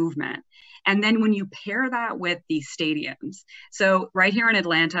this movement. And then when you pair that with the stadiums, so right here in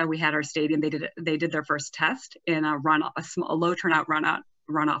Atlanta, we had our stadium. They did their first test in a runoff, a low turnout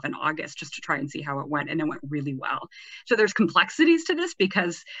runoff in August, just to try and see how it went, and it went really well. So there's complexities to this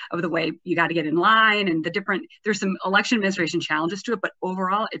because of the way you got to get in line and there's some election administration challenges to it, but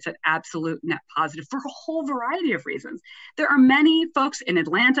overall it's an absolute net positive for a whole variety of reasons. There are many folks in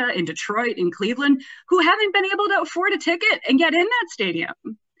Atlanta, in Detroit, in Cleveland who haven't been able to afford a ticket and get in that stadium,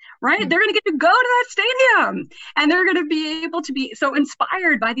 right? They're going to get to go to that stadium, and they're going to be able to be so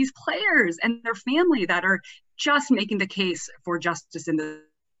inspired by these players and their family that are just making the case for justice in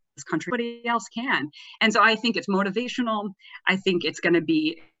this country. Nobody else can. And so I think it's motivational. I think it's going to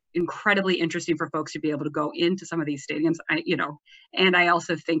be incredibly interesting for folks to be able to go into some of these stadiums. And I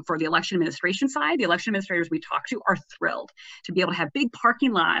also think for the election administration side, the election administrators we talk to are thrilled to be able to have big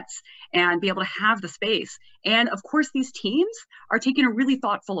parking lots and be able to have the space. And of course, these teams are taking a really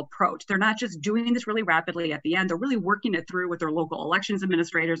thoughtful approach. They're not just doing this really rapidly at the end. They're really working it through with their local elections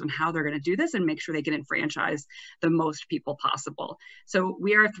administrators and how they're going to do this and make sure they can enfranchise the most people possible. So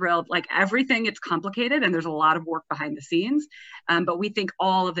we are thrilled. Like everything, it's complicated and there's a lot of work behind the scenes, but we think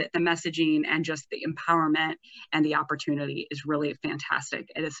all of it, the messaging and just the empowerment and the opportunity is really fantastic.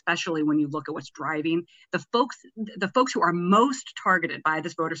 And especially when you look at what's driving the folks who are most targeted by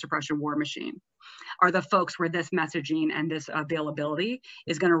this voter suppression war machine are the folks where this messaging and this availability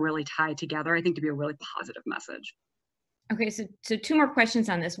is going to really tie together, I think, to be a really positive message. Okay, so two more questions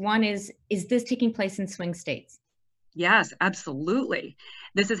on this. One is this taking place in swing states? Yes, absolutely.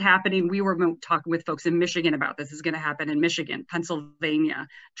 This is happening. We were talking with folks in Michigan about this. This is going to happen in Michigan, Pennsylvania,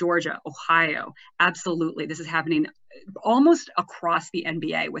 Georgia, Ohio. Absolutely. This is happening almost across the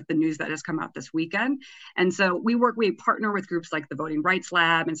NBA with the news that has come out this weekend. And so we partner with groups like the Voting Rights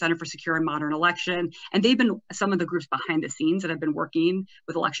Lab and Center for Secure and Modern Election. And they've been some of the groups behind the scenes that have been working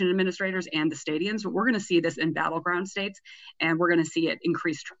with election administrators and the stadiums. But we're going to see this in battleground states, and we're going to see it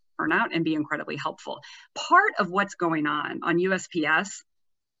increase turnout and be incredibly helpful. Part of what's going on USPS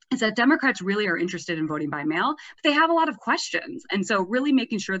is that Democrats really are interested in voting by mail, but they have a lot of questions. And so really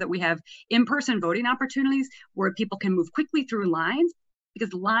making sure that we have in-person voting opportunities where people can move quickly through lines,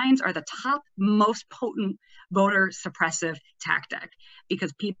 because lines are the top most potent voter suppressive tactic,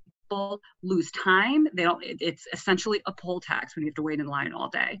 because people lose time. It's essentially a poll tax when you have to wait in line all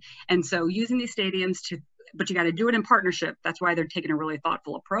day. And so using these stadiums but you got to do it in partnership. That's why they're taking a really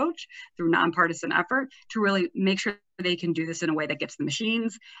thoughtful approach through nonpartisan effort to really make sure they can do this in a way that gets the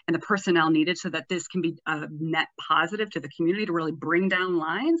machines and the personnel needed so that this can be a net positive to the community to really bring down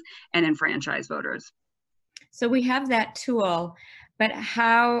lines and enfranchise voters. So we have that tool, but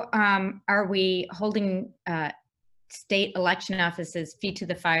how are we holding state election offices feet to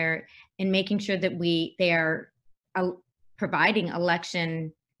the fire in making sure that they are providing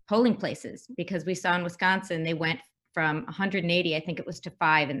election polling places? Because we saw in Wisconsin, they went from 180, I think it was, to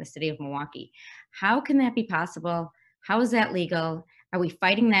 5 in the city of Milwaukee. How can that be possible? How is that legal? Are we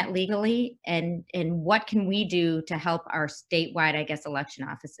fighting that legally? And what can we do to help our statewide, I guess, election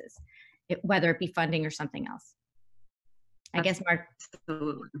offices, whether it be funding or something else? I guess, Mark.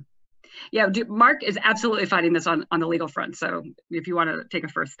 Absolutely. Yeah, Mark is absolutely fighting this on the legal front. So if you want to take a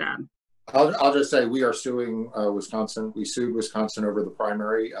first stab. I'll just say we are suing Wisconsin. We sued Wisconsin over the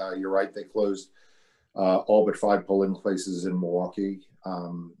primary. You're right, they closed all but 5 polling places in Milwaukee.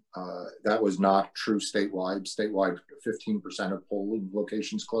 That was not true statewide. Statewide, 15% of polling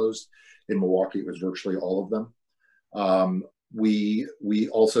locations closed. In Milwaukee, it was virtually all of them. We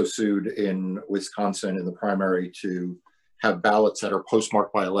also sued in Wisconsin in the primary to have ballots that are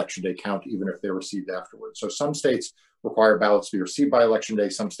postmarked by Election Day count, even if they're received afterwards. So some states require ballots to be received by Election Day.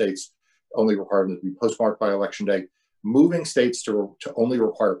 Some states only require them to be postmarked by Election Day. Moving states to only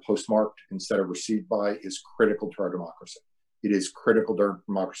require postmarked instead of received by is critical to our democracy. It is critical to our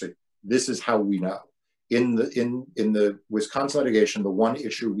democracy. This is how we know. In the Wisconsin litigation, the one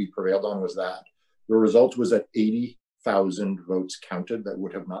issue we prevailed on was that the result was that 80,000 votes counted that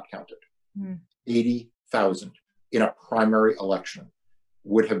would have not counted. 80,000 in a primary election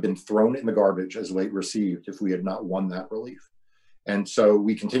would have been thrown in the garbage as late received if we had not won that relief. And so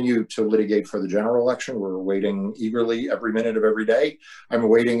we continue to litigate for the general election. We're waiting eagerly every minute of every day. I'm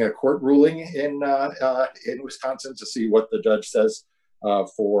awaiting a court ruling in Wisconsin to see what the judge says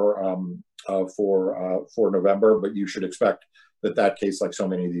for November. But you should expect that case, like so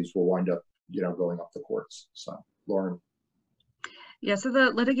many of these, will wind up, going up the courts. So, Lauren. Yeah. So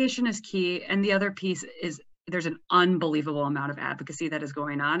the litigation is key, and the other piece is there's an unbelievable amount of advocacy that is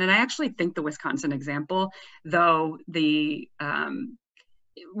going on. And I actually think the Wisconsin example, though the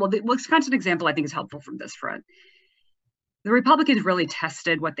Wisconsin example, I think, is helpful from this front. The Republicans really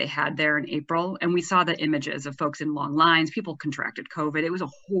tested what they had there in April, and we saw the images of folks in long lines. People contracted COVID. It was a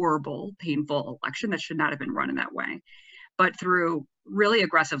horrible, painful election that should not have been run in that way. But through really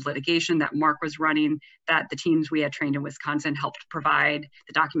aggressive litigation that Mark was running, that the teams we had trained in Wisconsin helped provide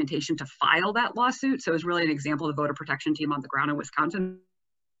the documentation to file that lawsuit. So it was really an example of the voter protection team on the ground in Wisconsin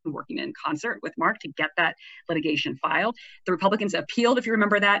working in concert with Mark to get that litigation filed. The Republicans appealed, if you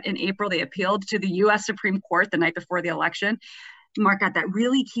remember that, in April. They appealed to the U.S. Supreme Court the night before the election. Mark got that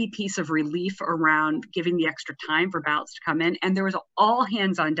really key piece of relief around giving the extra time for ballots to come in. And there was an all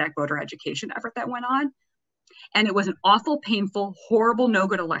hands on deck voter education effort that went on. And it was an awful, painful, horrible, no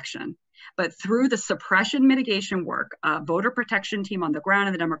good election. But through the suppression mitigation work, voter protection team on the ground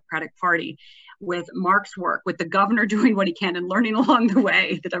in the Democratic Party, with Marc's work, with the governor doing what he can and learning along the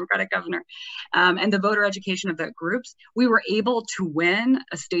way, the Democratic governor, and the voter education of the groups, we were able to win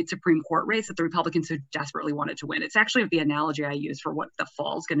a state Supreme Court race that the Republicans so desperately wanted to win. It's actually the analogy I use for what the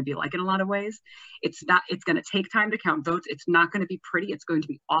fall is going to be like in a lot of ways. It's going to take time to count votes. It's not going to be pretty. It's going to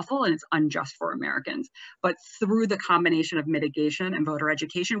be awful, and it's unjust for Americans. But through the combination of mitigation and voter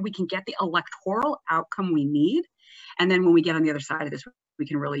education, we can get the electoral outcome we need. And then when we get on the other side of this, we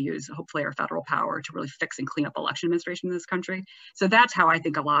can really use, hopefully, our federal power to really fix and clean up election administration in this country. So that's how I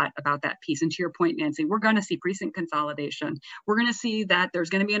think a lot about that piece. And to your point, Nancy, we're going to see precinct consolidation. We're going to see that there's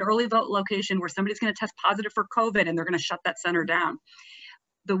going to be an early vote location where somebody's going to test positive for COVID and they're going to shut that center down.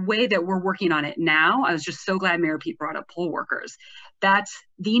 The way that we're working on it now, I was just so glad Mayor Pete brought up poll workers. That's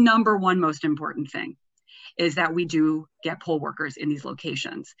the number one most important thing, is that we do get poll workers in these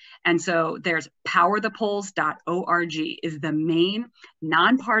locations. And so there's powerthepolls.org is the main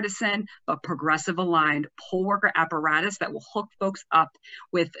nonpartisan but progressive aligned poll worker apparatus that will hook folks up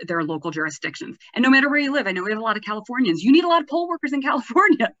with their local jurisdictions. And no matter where you live, I know we have a lot of Californians, you need a lot of poll workers in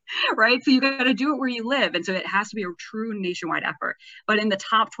California, right? So you got to do it where you live. And so it has to be a true nationwide effort. But in the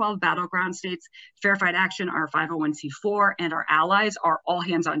top 12 battleground states, Fair Fight Action, our 501c4, and our allies are all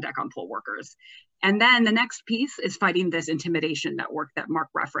hands on deck on poll workers. And then the next piece is fighting this intimidation network that Marc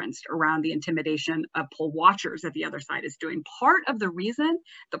referenced around the intimidation of poll watchers that the other side is doing. Part of the reason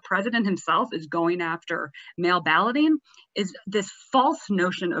the president himself is going after mail balloting is this false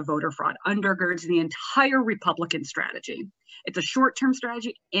notion of voter fraud undergirds the entire Republican strategy. It's a short-term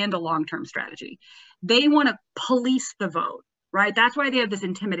strategy and a long-term strategy. They want to police the vote. Right? That's why they have this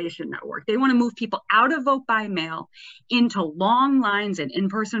intimidation network. They want to move people out of vote by mail into long lines and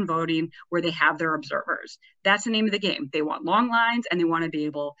in-person voting where they have their observers. That's the name of the game. They want long lines and they want to be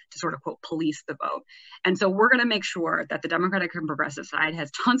able to sort of, quote, police the vote. And so we're going to make sure that the Democratic and progressive side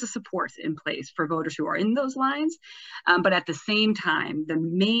has tons of supports in place for voters who are in those lines. But at the same time, the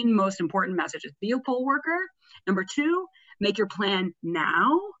main most important message is be a poll worker. Number two, make your plan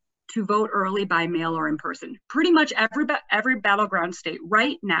now to vote early by mail or in person. Pretty much every battleground state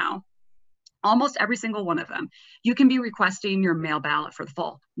right now, almost every single one of them, you can be requesting your mail ballot for the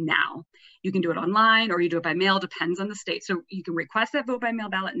fall now. You can do it online or you do it by mail, depends on the state. So you can request that vote by mail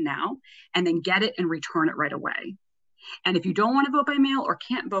ballot now and then get it and return it right away. And if you don't want to vote by mail or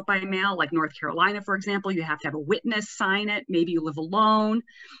can't vote by mail, like North Carolina, for example, you have to have a witness sign it. Maybe you live alone.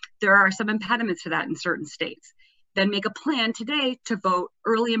 There are some impediments to that in certain states. Then make a plan today to vote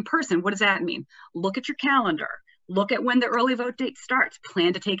early in person. What does that mean? Look at your calendar. Look at when the early vote date starts.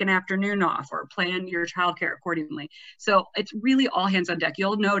 Plan to take an afternoon off or plan your childcare accordingly. So it's really all hands on deck.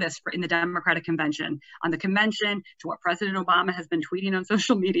 You'll notice in the Democratic convention, on the convention, to what President Obama has been tweeting on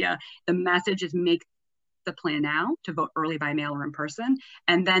social media, the message is make the plan now to vote early by mail or in person.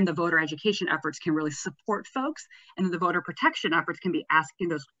 And then the voter education efforts can really support folks. And then the voter protection efforts can be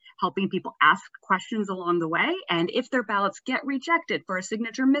helping people ask questions along the way. And if their ballots get rejected for a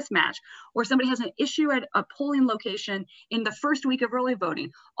signature mismatch, or somebody has an issue at a polling location in the first week of early voting,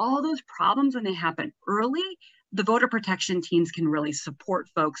 all those problems when they happen early, the voter protection teams can really support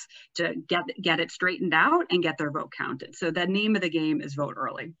folks to get it straightened out and get their vote counted. So the name of the game is vote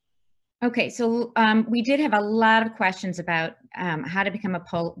early. Okay, so we did have a lot of questions about how to become a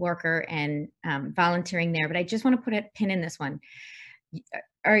poll worker and volunteering there, but I just want to put a pin in this one.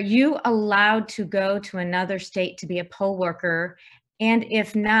 Are you allowed to go to another state to be a poll worker? And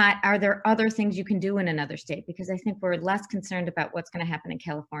if not, are there other things you can do in another state? Because I think we're less concerned about what's going to happen in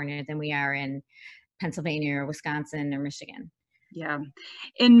California than we are in Pennsylvania or Wisconsin or Michigan. Yeah,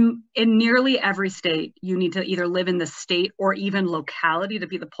 in nearly every state, you need to either live in the state or even locality to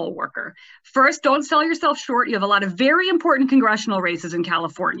be the poll worker. First, don't sell yourself short. You have a lot of very important congressional races in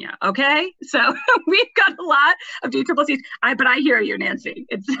California, okay? So we've got a lot of DCCCs, but I hear you, Nancy.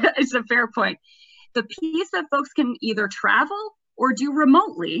 It's a fair point. The piece that folks can either travel or do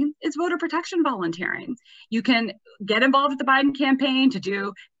remotely is voter protection volunteering. You can get involved with the Biden campaign to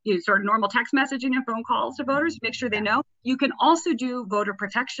do sort of normal text messaging and phone calls to voters, make sure they know. You can also do voter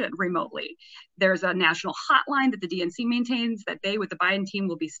protection remotely. There's a national hotline that the DNC maintains that they, with the Biden team,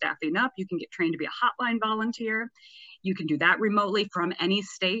 will be staffing up. You can get trained to be a hotline volunteer. You can do that remotely from any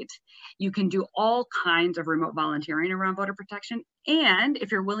state. You can do all kinds of remote volunteering around voter protection. And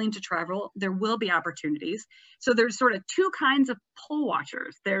if you're willing to travel, there will be opportunities. So there's sort of two kinds of poll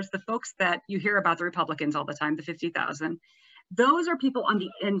watchers. There's the folks that you hear about, the Republicans all the time, the 50,000. those are people on the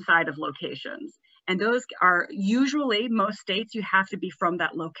inside of locations. And those are usually, most states, you have to be from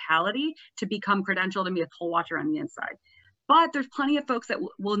that locality to become credentialed and be a poll watcher on the inside. But there's plenty of folks that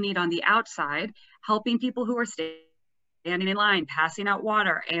we'll need on the outside, helping people who are standing in line, passing out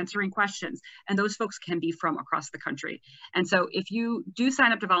water, answering questions. And those folks can be from across the country. And so if you do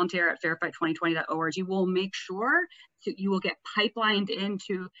sign up to volunteer at fairfight2020.org, we'll make sure you will get pipelined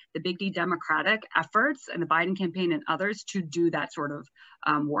into the Big D Democratic efforts and the Biden campaign and others to do that sort of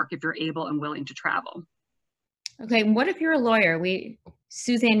work if you're able and willing to travel. Okay, what if you're a lawyer?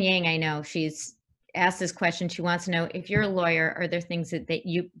 Suzanne Yang, I know, she's asked this question. She wants to know, if you're a lawyer, are there things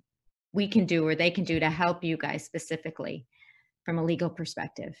that we can do or they can do to help you guys specifically from a legal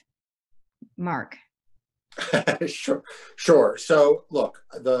perspective? Mark. Sure. So look,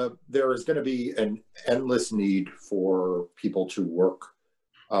 there is going to be an endless need for people to work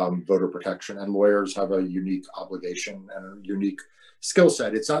voter protection, and lawyers have a unique obligation and a unique skill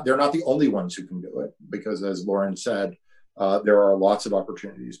set. They're not the only ones who can do it, because as Lauren said, there are lots of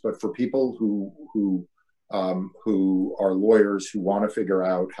opportunities. But for people who are lawyers who want to figure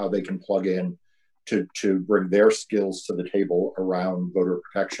out how they can plug in to bring their skills to the table around voter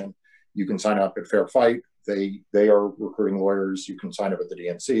protection, you can sign up at Fair Fight. They are recruiting lawyers. You can sign up at the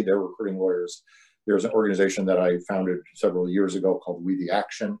DNC. They're recruiting lawyers. There's an organization that I founded several years ago called We the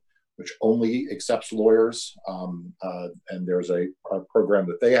Action, which only accepts lawyers. And there's a program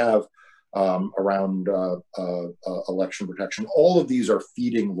that they have around election protection. All of these are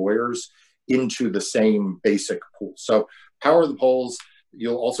feeding lawyers into the same basic pool. So Power of the Polls,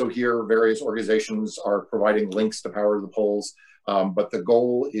 you'll also hear various organizations are providing links to Power of the Polls. But the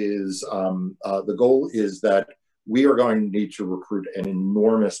goal is that we are going to need to recruit an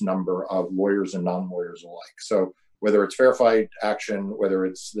enormous number of lawyers and non-lawyers alike. So whether it's Fair Fight Action, whether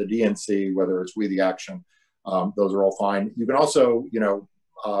it's the DNC, whether it's We the Action, those are all fine. You can also,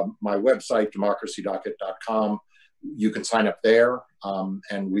 my website, democracydocket.com, you can sign up there,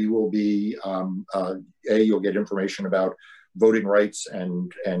 and we will be, you'll get information about voting rights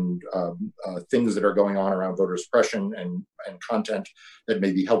and things that are going on around voter suppression and content that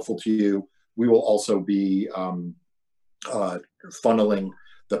may be helpful to you. We will also be funneling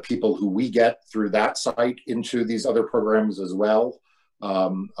the people who we get through that site into these other programs as well,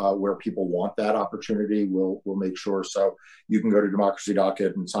 where people want that opportunity. We'll make sure. So you can go to Democracy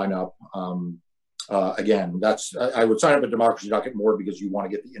Docket and sign up. Again, I would sign up at Democracy Docket more because you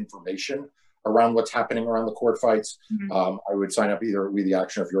want to get the information around what's happening around the court fights. Mm-hmm. I would sign up either at We the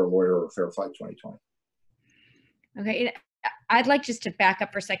Action if you're a lawyer, or Fair Fight 2020. Okay, I'd like just to back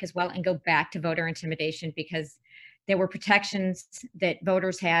up for a sec as well and go back to voter intimidation, because there were protections that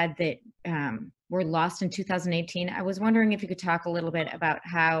voters had that were lost in 2018. I was wondering if you could talk a little bit about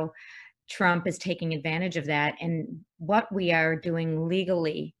how Trump is taking advantage of that and what we are doing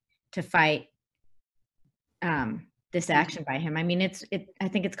legally to fight this action by him. I mean, I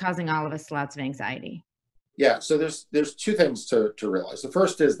think it's causing all of us lots of anxiety. Yeah, so there's two things to realize. The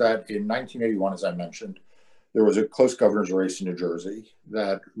first is that in 1981, as I mentioned, there was a close governor's race in New Jersey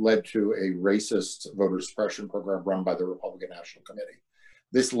that led to a racist voter suppression program run by the Republican National Committee.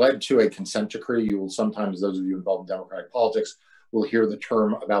 This led to a consent decree. You will sometimes, those of you involved in Democratic politics, will hear the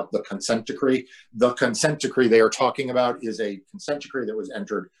term about the consent decree. The consent decree they are talking about is a consent decree that was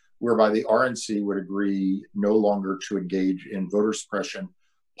entered whereby the RNC would agree no longer to engage in voter suppression,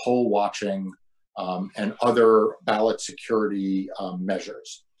 poll watching, and other ballot security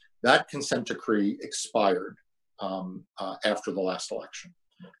measures. That consent decree expired after the last election.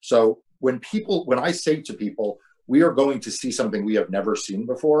 So when I say to people, we are going to see something we have never seen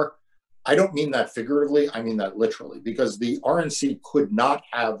before, I don't mean that figuratively, I mean that literally, because the RNC could not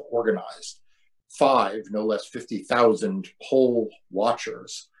have organized no less 50,000 poll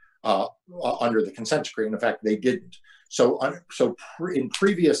watchers under the consent decree. And in fact, they didn't. So in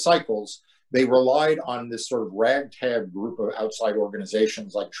previous cycles, they relied on this sort of ragtag group of outside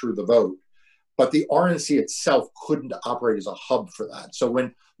organizations like True the Vote, but the RNC itself couldn't operate as a hub for that. So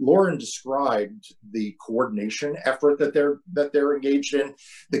when Lauren described the coordination effort that they're engaged in,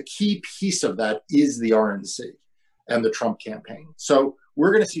 the key piece of that is the RNC and the Trump campaign. So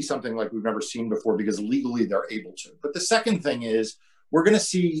we're going to see something like we've never seen before because legally they're able to. But the second thing is we're going to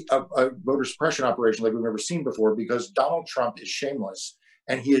see a voter suppression operation like we've never seen before because Donald Trump is shameless.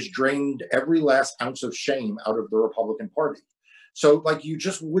 And he has drained every last ounce of shame out of the Republican Party. So like you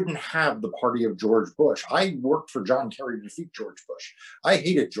just wouldn't have the party of George Bush. I worked for John Kerry to defeat George Bush. I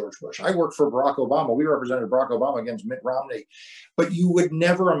hated George Bush. I worked for Barack Obama. We represented Barack Obama against Mitt Romney. But you would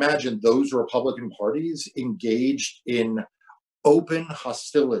never imagine those Republican parties engaged in open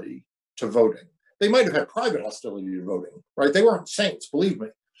hostility to voting. They might have had private hostility to voting, right? They weren't saints, believe me,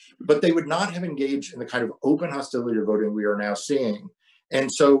 but they would not have engaged in the kind of open hostility to voting we are now seeing. And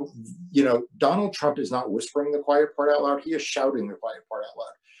so, you know, Donald Trump is not whispering the quiet part out loud. He is shouting the quiet part out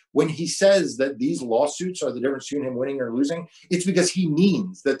loud. When he says that these lawsuits are the difference between him winning or losing, it's because he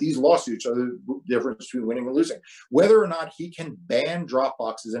means that these lawsuits are the difference between winning and losing. Whether or not he can ban drop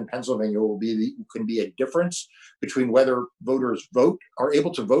boxes in Pennsylvania can be a difference between whether voters are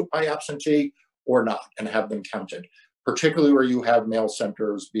able to vote by absentee or not and have them counted, particularly where you have mail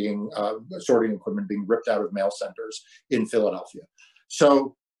centers sorting equipment being ripped out of mail centers in Philadelphia.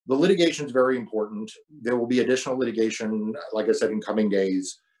 So the litigation is very important. There will be additional litigation, like I said, in coming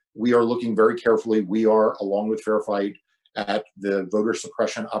days. We are looking very carefully. We are, along with Fair Fight, at the voter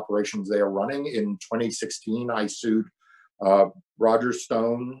suppression operations they are running. In 2016, I sued Roger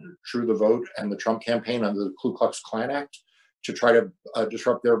Stone, True the Vote, and the Trump campaign under the Ku Klux Klan Act to try to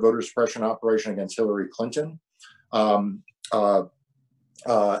disrupt their voter suppression operation against Hillary Clinton. And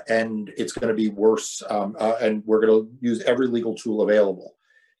it's going to be worse. And we're going to use every legal tool available.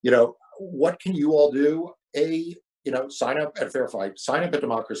 You know, what can you all do? You know, sign up at Fair Fight, sign up at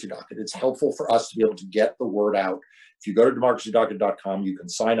Democracy Docket. It's helpful for us to be able to get the word out. If you go to democracydocket.com, you can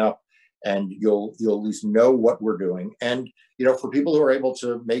sign up and you'll at least know what we're doing. And, you know, for people who are able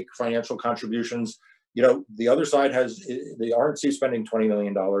to make financial contributions, you know, the other side has, the RNC spending $20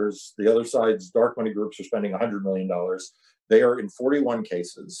 million. The other side's dark money groups are spending $100 million. They are in 41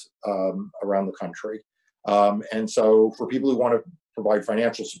 cases around the country. And so for people who want to provide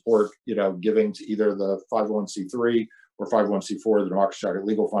financial support, you know, giving to either the 501c3 or 501c4, the Democracy Docket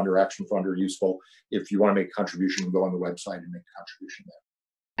Legal Fund or Action Fund are useful. If you want to make a contribution, go on the website and make a contribution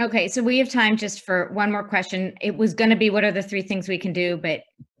there. Okay, so we have time just for one more question. It was going to be, what are the 3 things we can do? But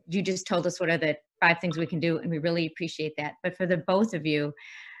you just told us what are the 5 things we can do, and we really appreciate that. But for the both of you,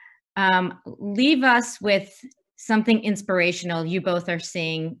 leave us with something inspirational you both are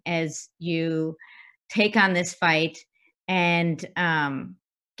seeing as you take on this fight, and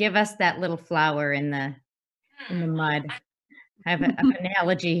give us that little flower in the mud. I have an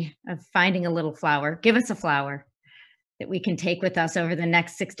analogy of finding a little flower. Give us a flower that we can take with us over the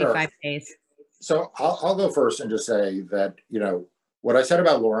next 65 days. So I'll go first and just say that, you know, what I said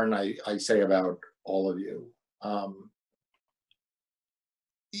about Lauren, I say about all of you.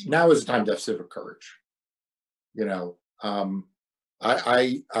 Now is the time to have civic courage. You know,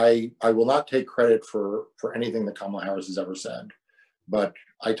 I will not take credit for anything that Kamala Harris has ever said, but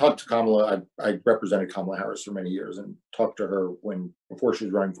I talked to Kamala. I represented Kamala Harris for many years and talked to her before she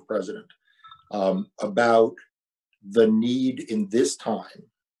was running for president about the need in this time,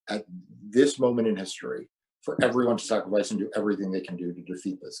 at this moment in history, for everyone to sacrifice and do everything they can do to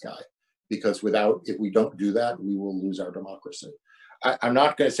defeat this guy. Because if we don't do that, we will lose our democracy. I'm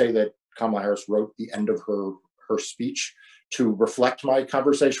not going to say that Kamala Harris wrote the end of her speech to reflect my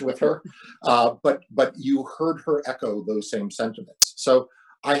conversation with her, but you heard her echo those same sentiments. So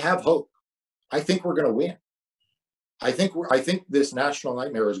I have hope. I think we're going to win. I think this national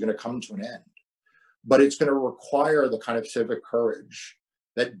nightmare is going to come to an end, but it's going to require the kind of civic courage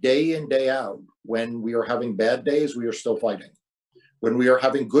that day in, day out, when we are having bad days, we are still fighting. When we are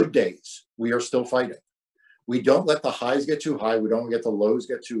having good days, we are still fighting. We don't let the highs get too high. We don't let the lows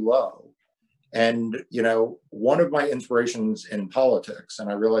get too low. And, you know, one of my inspirations in politics, and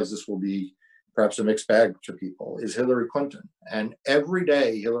I realize this will be perhaps a mixed bag to people, is Hillary Clinton. And every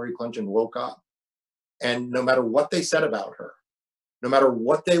day Hillary Clinton woke up, and no matter what they said about her, no matter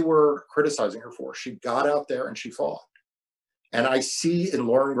what they were criticizing her for, she got out there and she fought. And I see in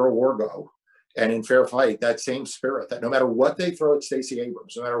Lauren Garwargo and in Fair Fight that same spirit, that no matter what they throw at Stacey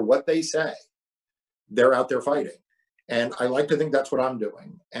Abrams, no matter what they say, they're out there fighting. And I like to think that's what I'm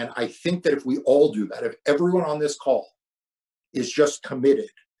doing. And I think that if we all do that, if everyone on this call is just committed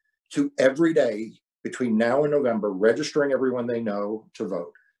to every day between now and November, registering everyone they know to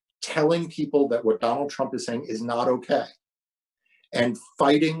vote, telling people that what Donald Trump is saying is not okay, and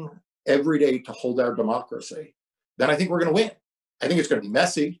fighting every day to hold our democracy, then I think we're going to win. I think it's going to be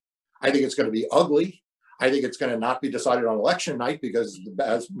messy. I think it's going to be ugly. I think it's going to not be decided on election night because,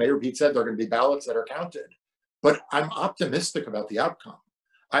 as Mayor Pete said, there are going to be ballots that are counted. But I'm optimistic about the outcome.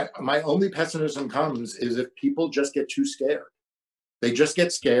 My only pessimism comes is if people just get too scared. They just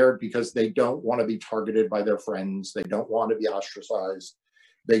get scared because they don't want to be targeted by their friends. They don't want to be ostracized.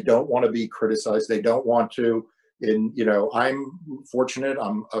 They don't want to be criticized. They don't want to. You know, I'm fortunate.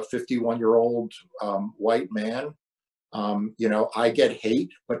 I'm a 51-year-old white man. You know, I get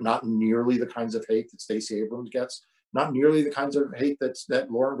hate, but not nearly the kinds of hate that Stacey Abrams gets. Not nearly the kinds of hate that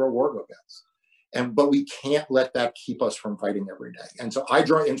Lauren Garwargo gets. But we can't let that keep us from fighting every day. And so I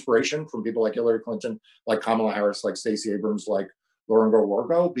draw inspiration from people like Hillary Clinton, like Kamala Harris, like Stacey Abrams, like Lauren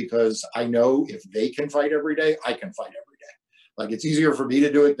Wargo, because I know if they can fight every day, I can fight every day. Like, it's easier for me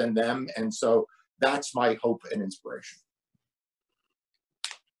to do it than them. And so that's my hope and inspiration.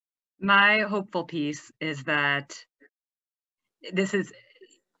 My hopeful piece is that it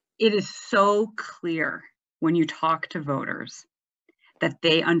is so clear when you talk to voters that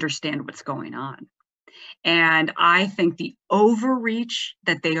they understand what's going on. And I think the overreach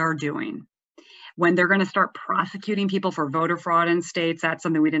that they are doing, when they're going to start prosecuting people for voter fraud in states, that's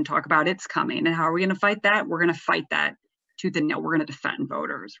something we didn't talk about. It's coming. And how are we going to fight that? We're going to fight that tooth and nail. We're going to defend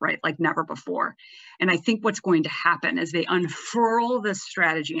voters, right? Like never before. And I think what's going to happen as they unfurl this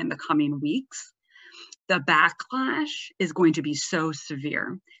strategy in the coming weeks, the backlash is going to be so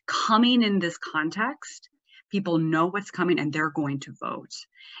severe. Coming in this context, people know what's coming and they're going to vote.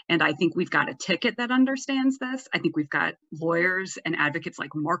 And I think we've got a ticket that understands this. I think we've got lawyers and advocates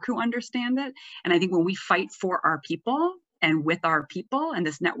like Marc who understand it. And I think when we fight for our people and with our people and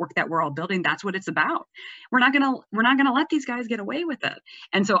this network that we're all building, that's what it's about. We're not gonna let these guys get away with it.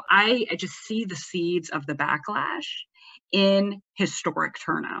 And so I just see the seeds of the backlash in historic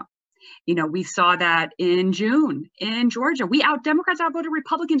turnout. You know, we saw that in June in Georgia. Democrats outvoted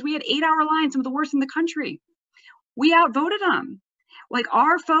Republicans. We had 8-hour lines, some of the worst in the country. We outvoted them. Like,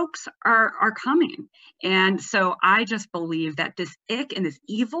 our folks are coming. And so I just believe that this ick and this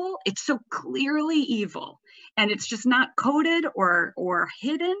evil, it's so clearly evil, and it's just not coded or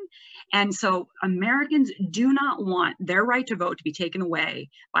hidden. And so Americans do not want their right to vote to be taken away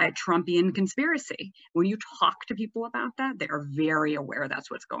by a Trumpian conspiracy. When you talk to people about that, they are very aware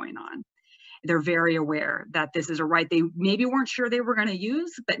that's what's going on. They're very aware that this is a right they maybe weren't sure they were going to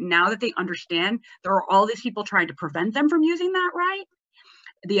use, but now that they understand there are all these people trying to prevent them from using that right,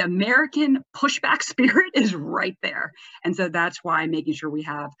 the American pushback spirit is right there. And so that's why making sure we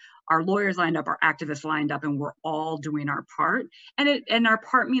have our lawyers lined up, our activists lined up, and we're all doing our part. And our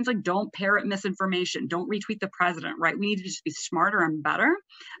part means, like, don't parrot misinformation, don't retweet the president, right? We need to just be smarter and better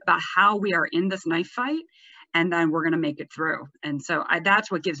about how we are in this knife fight, and then we're going to make it through. And so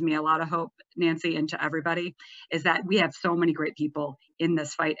that's what gives me a lot of hope, Nancy, and to everybody, is that we have so many great people in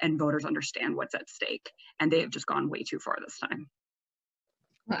this fight, and voters understand what's at stake, and they have just gone way too far this time.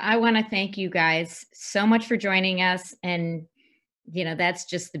 Well, I want to thank you guys so much for joining us. And, you know, that's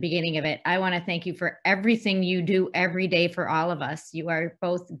just the beginning of it. I want to thank you for everything you do every day for all of us. You are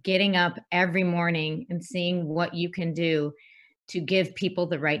both getting up every morning and seeing what you can do to give people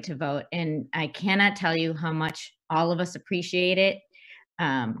the right to vote. And I cannot tell you how much all of us appreciate it.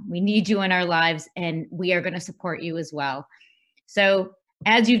 We need you in our lives, and we are going to support you as well. So,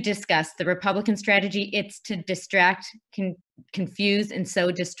 as you've discussed, the Republican strategy, it's to distract, confuse, and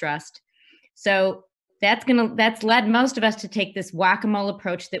sow distrust. So that's led most of us to take this whack-a-mole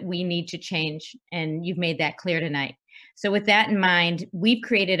approach that we need to change, and you've made that clear tonight. So with that in mind, we've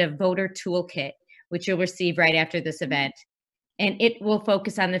created a voter toolkit, which you'll receive right after this event. And it will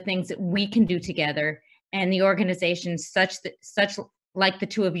focus on the things that we can do together and the organizations such like the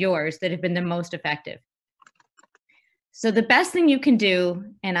two of yours that have been the most effective. So the best thing you can do,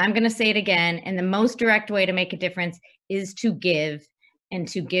 and I'm going to say it again, and the most direct way to make a difference is to give, and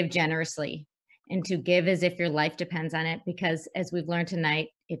to give generously, and to give as if your life depends on it, because as we've learned tonight,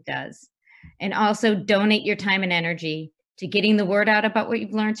 it does. And also donate your time and energy to getting the word out about what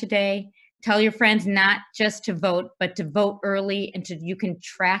you've learned today. Tell your friends not just to vote, but to vote early, and you can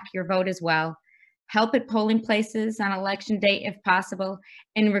track your vote as well. Help at polling places on election day if possible,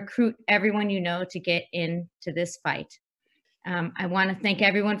 and recruit everyone you know to get into this fight. I want to thank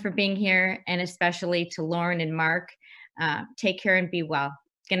everyone for being here, and especially to Lauren and Marc. Take care and be well.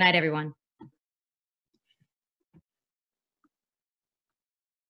 Good night, everyone.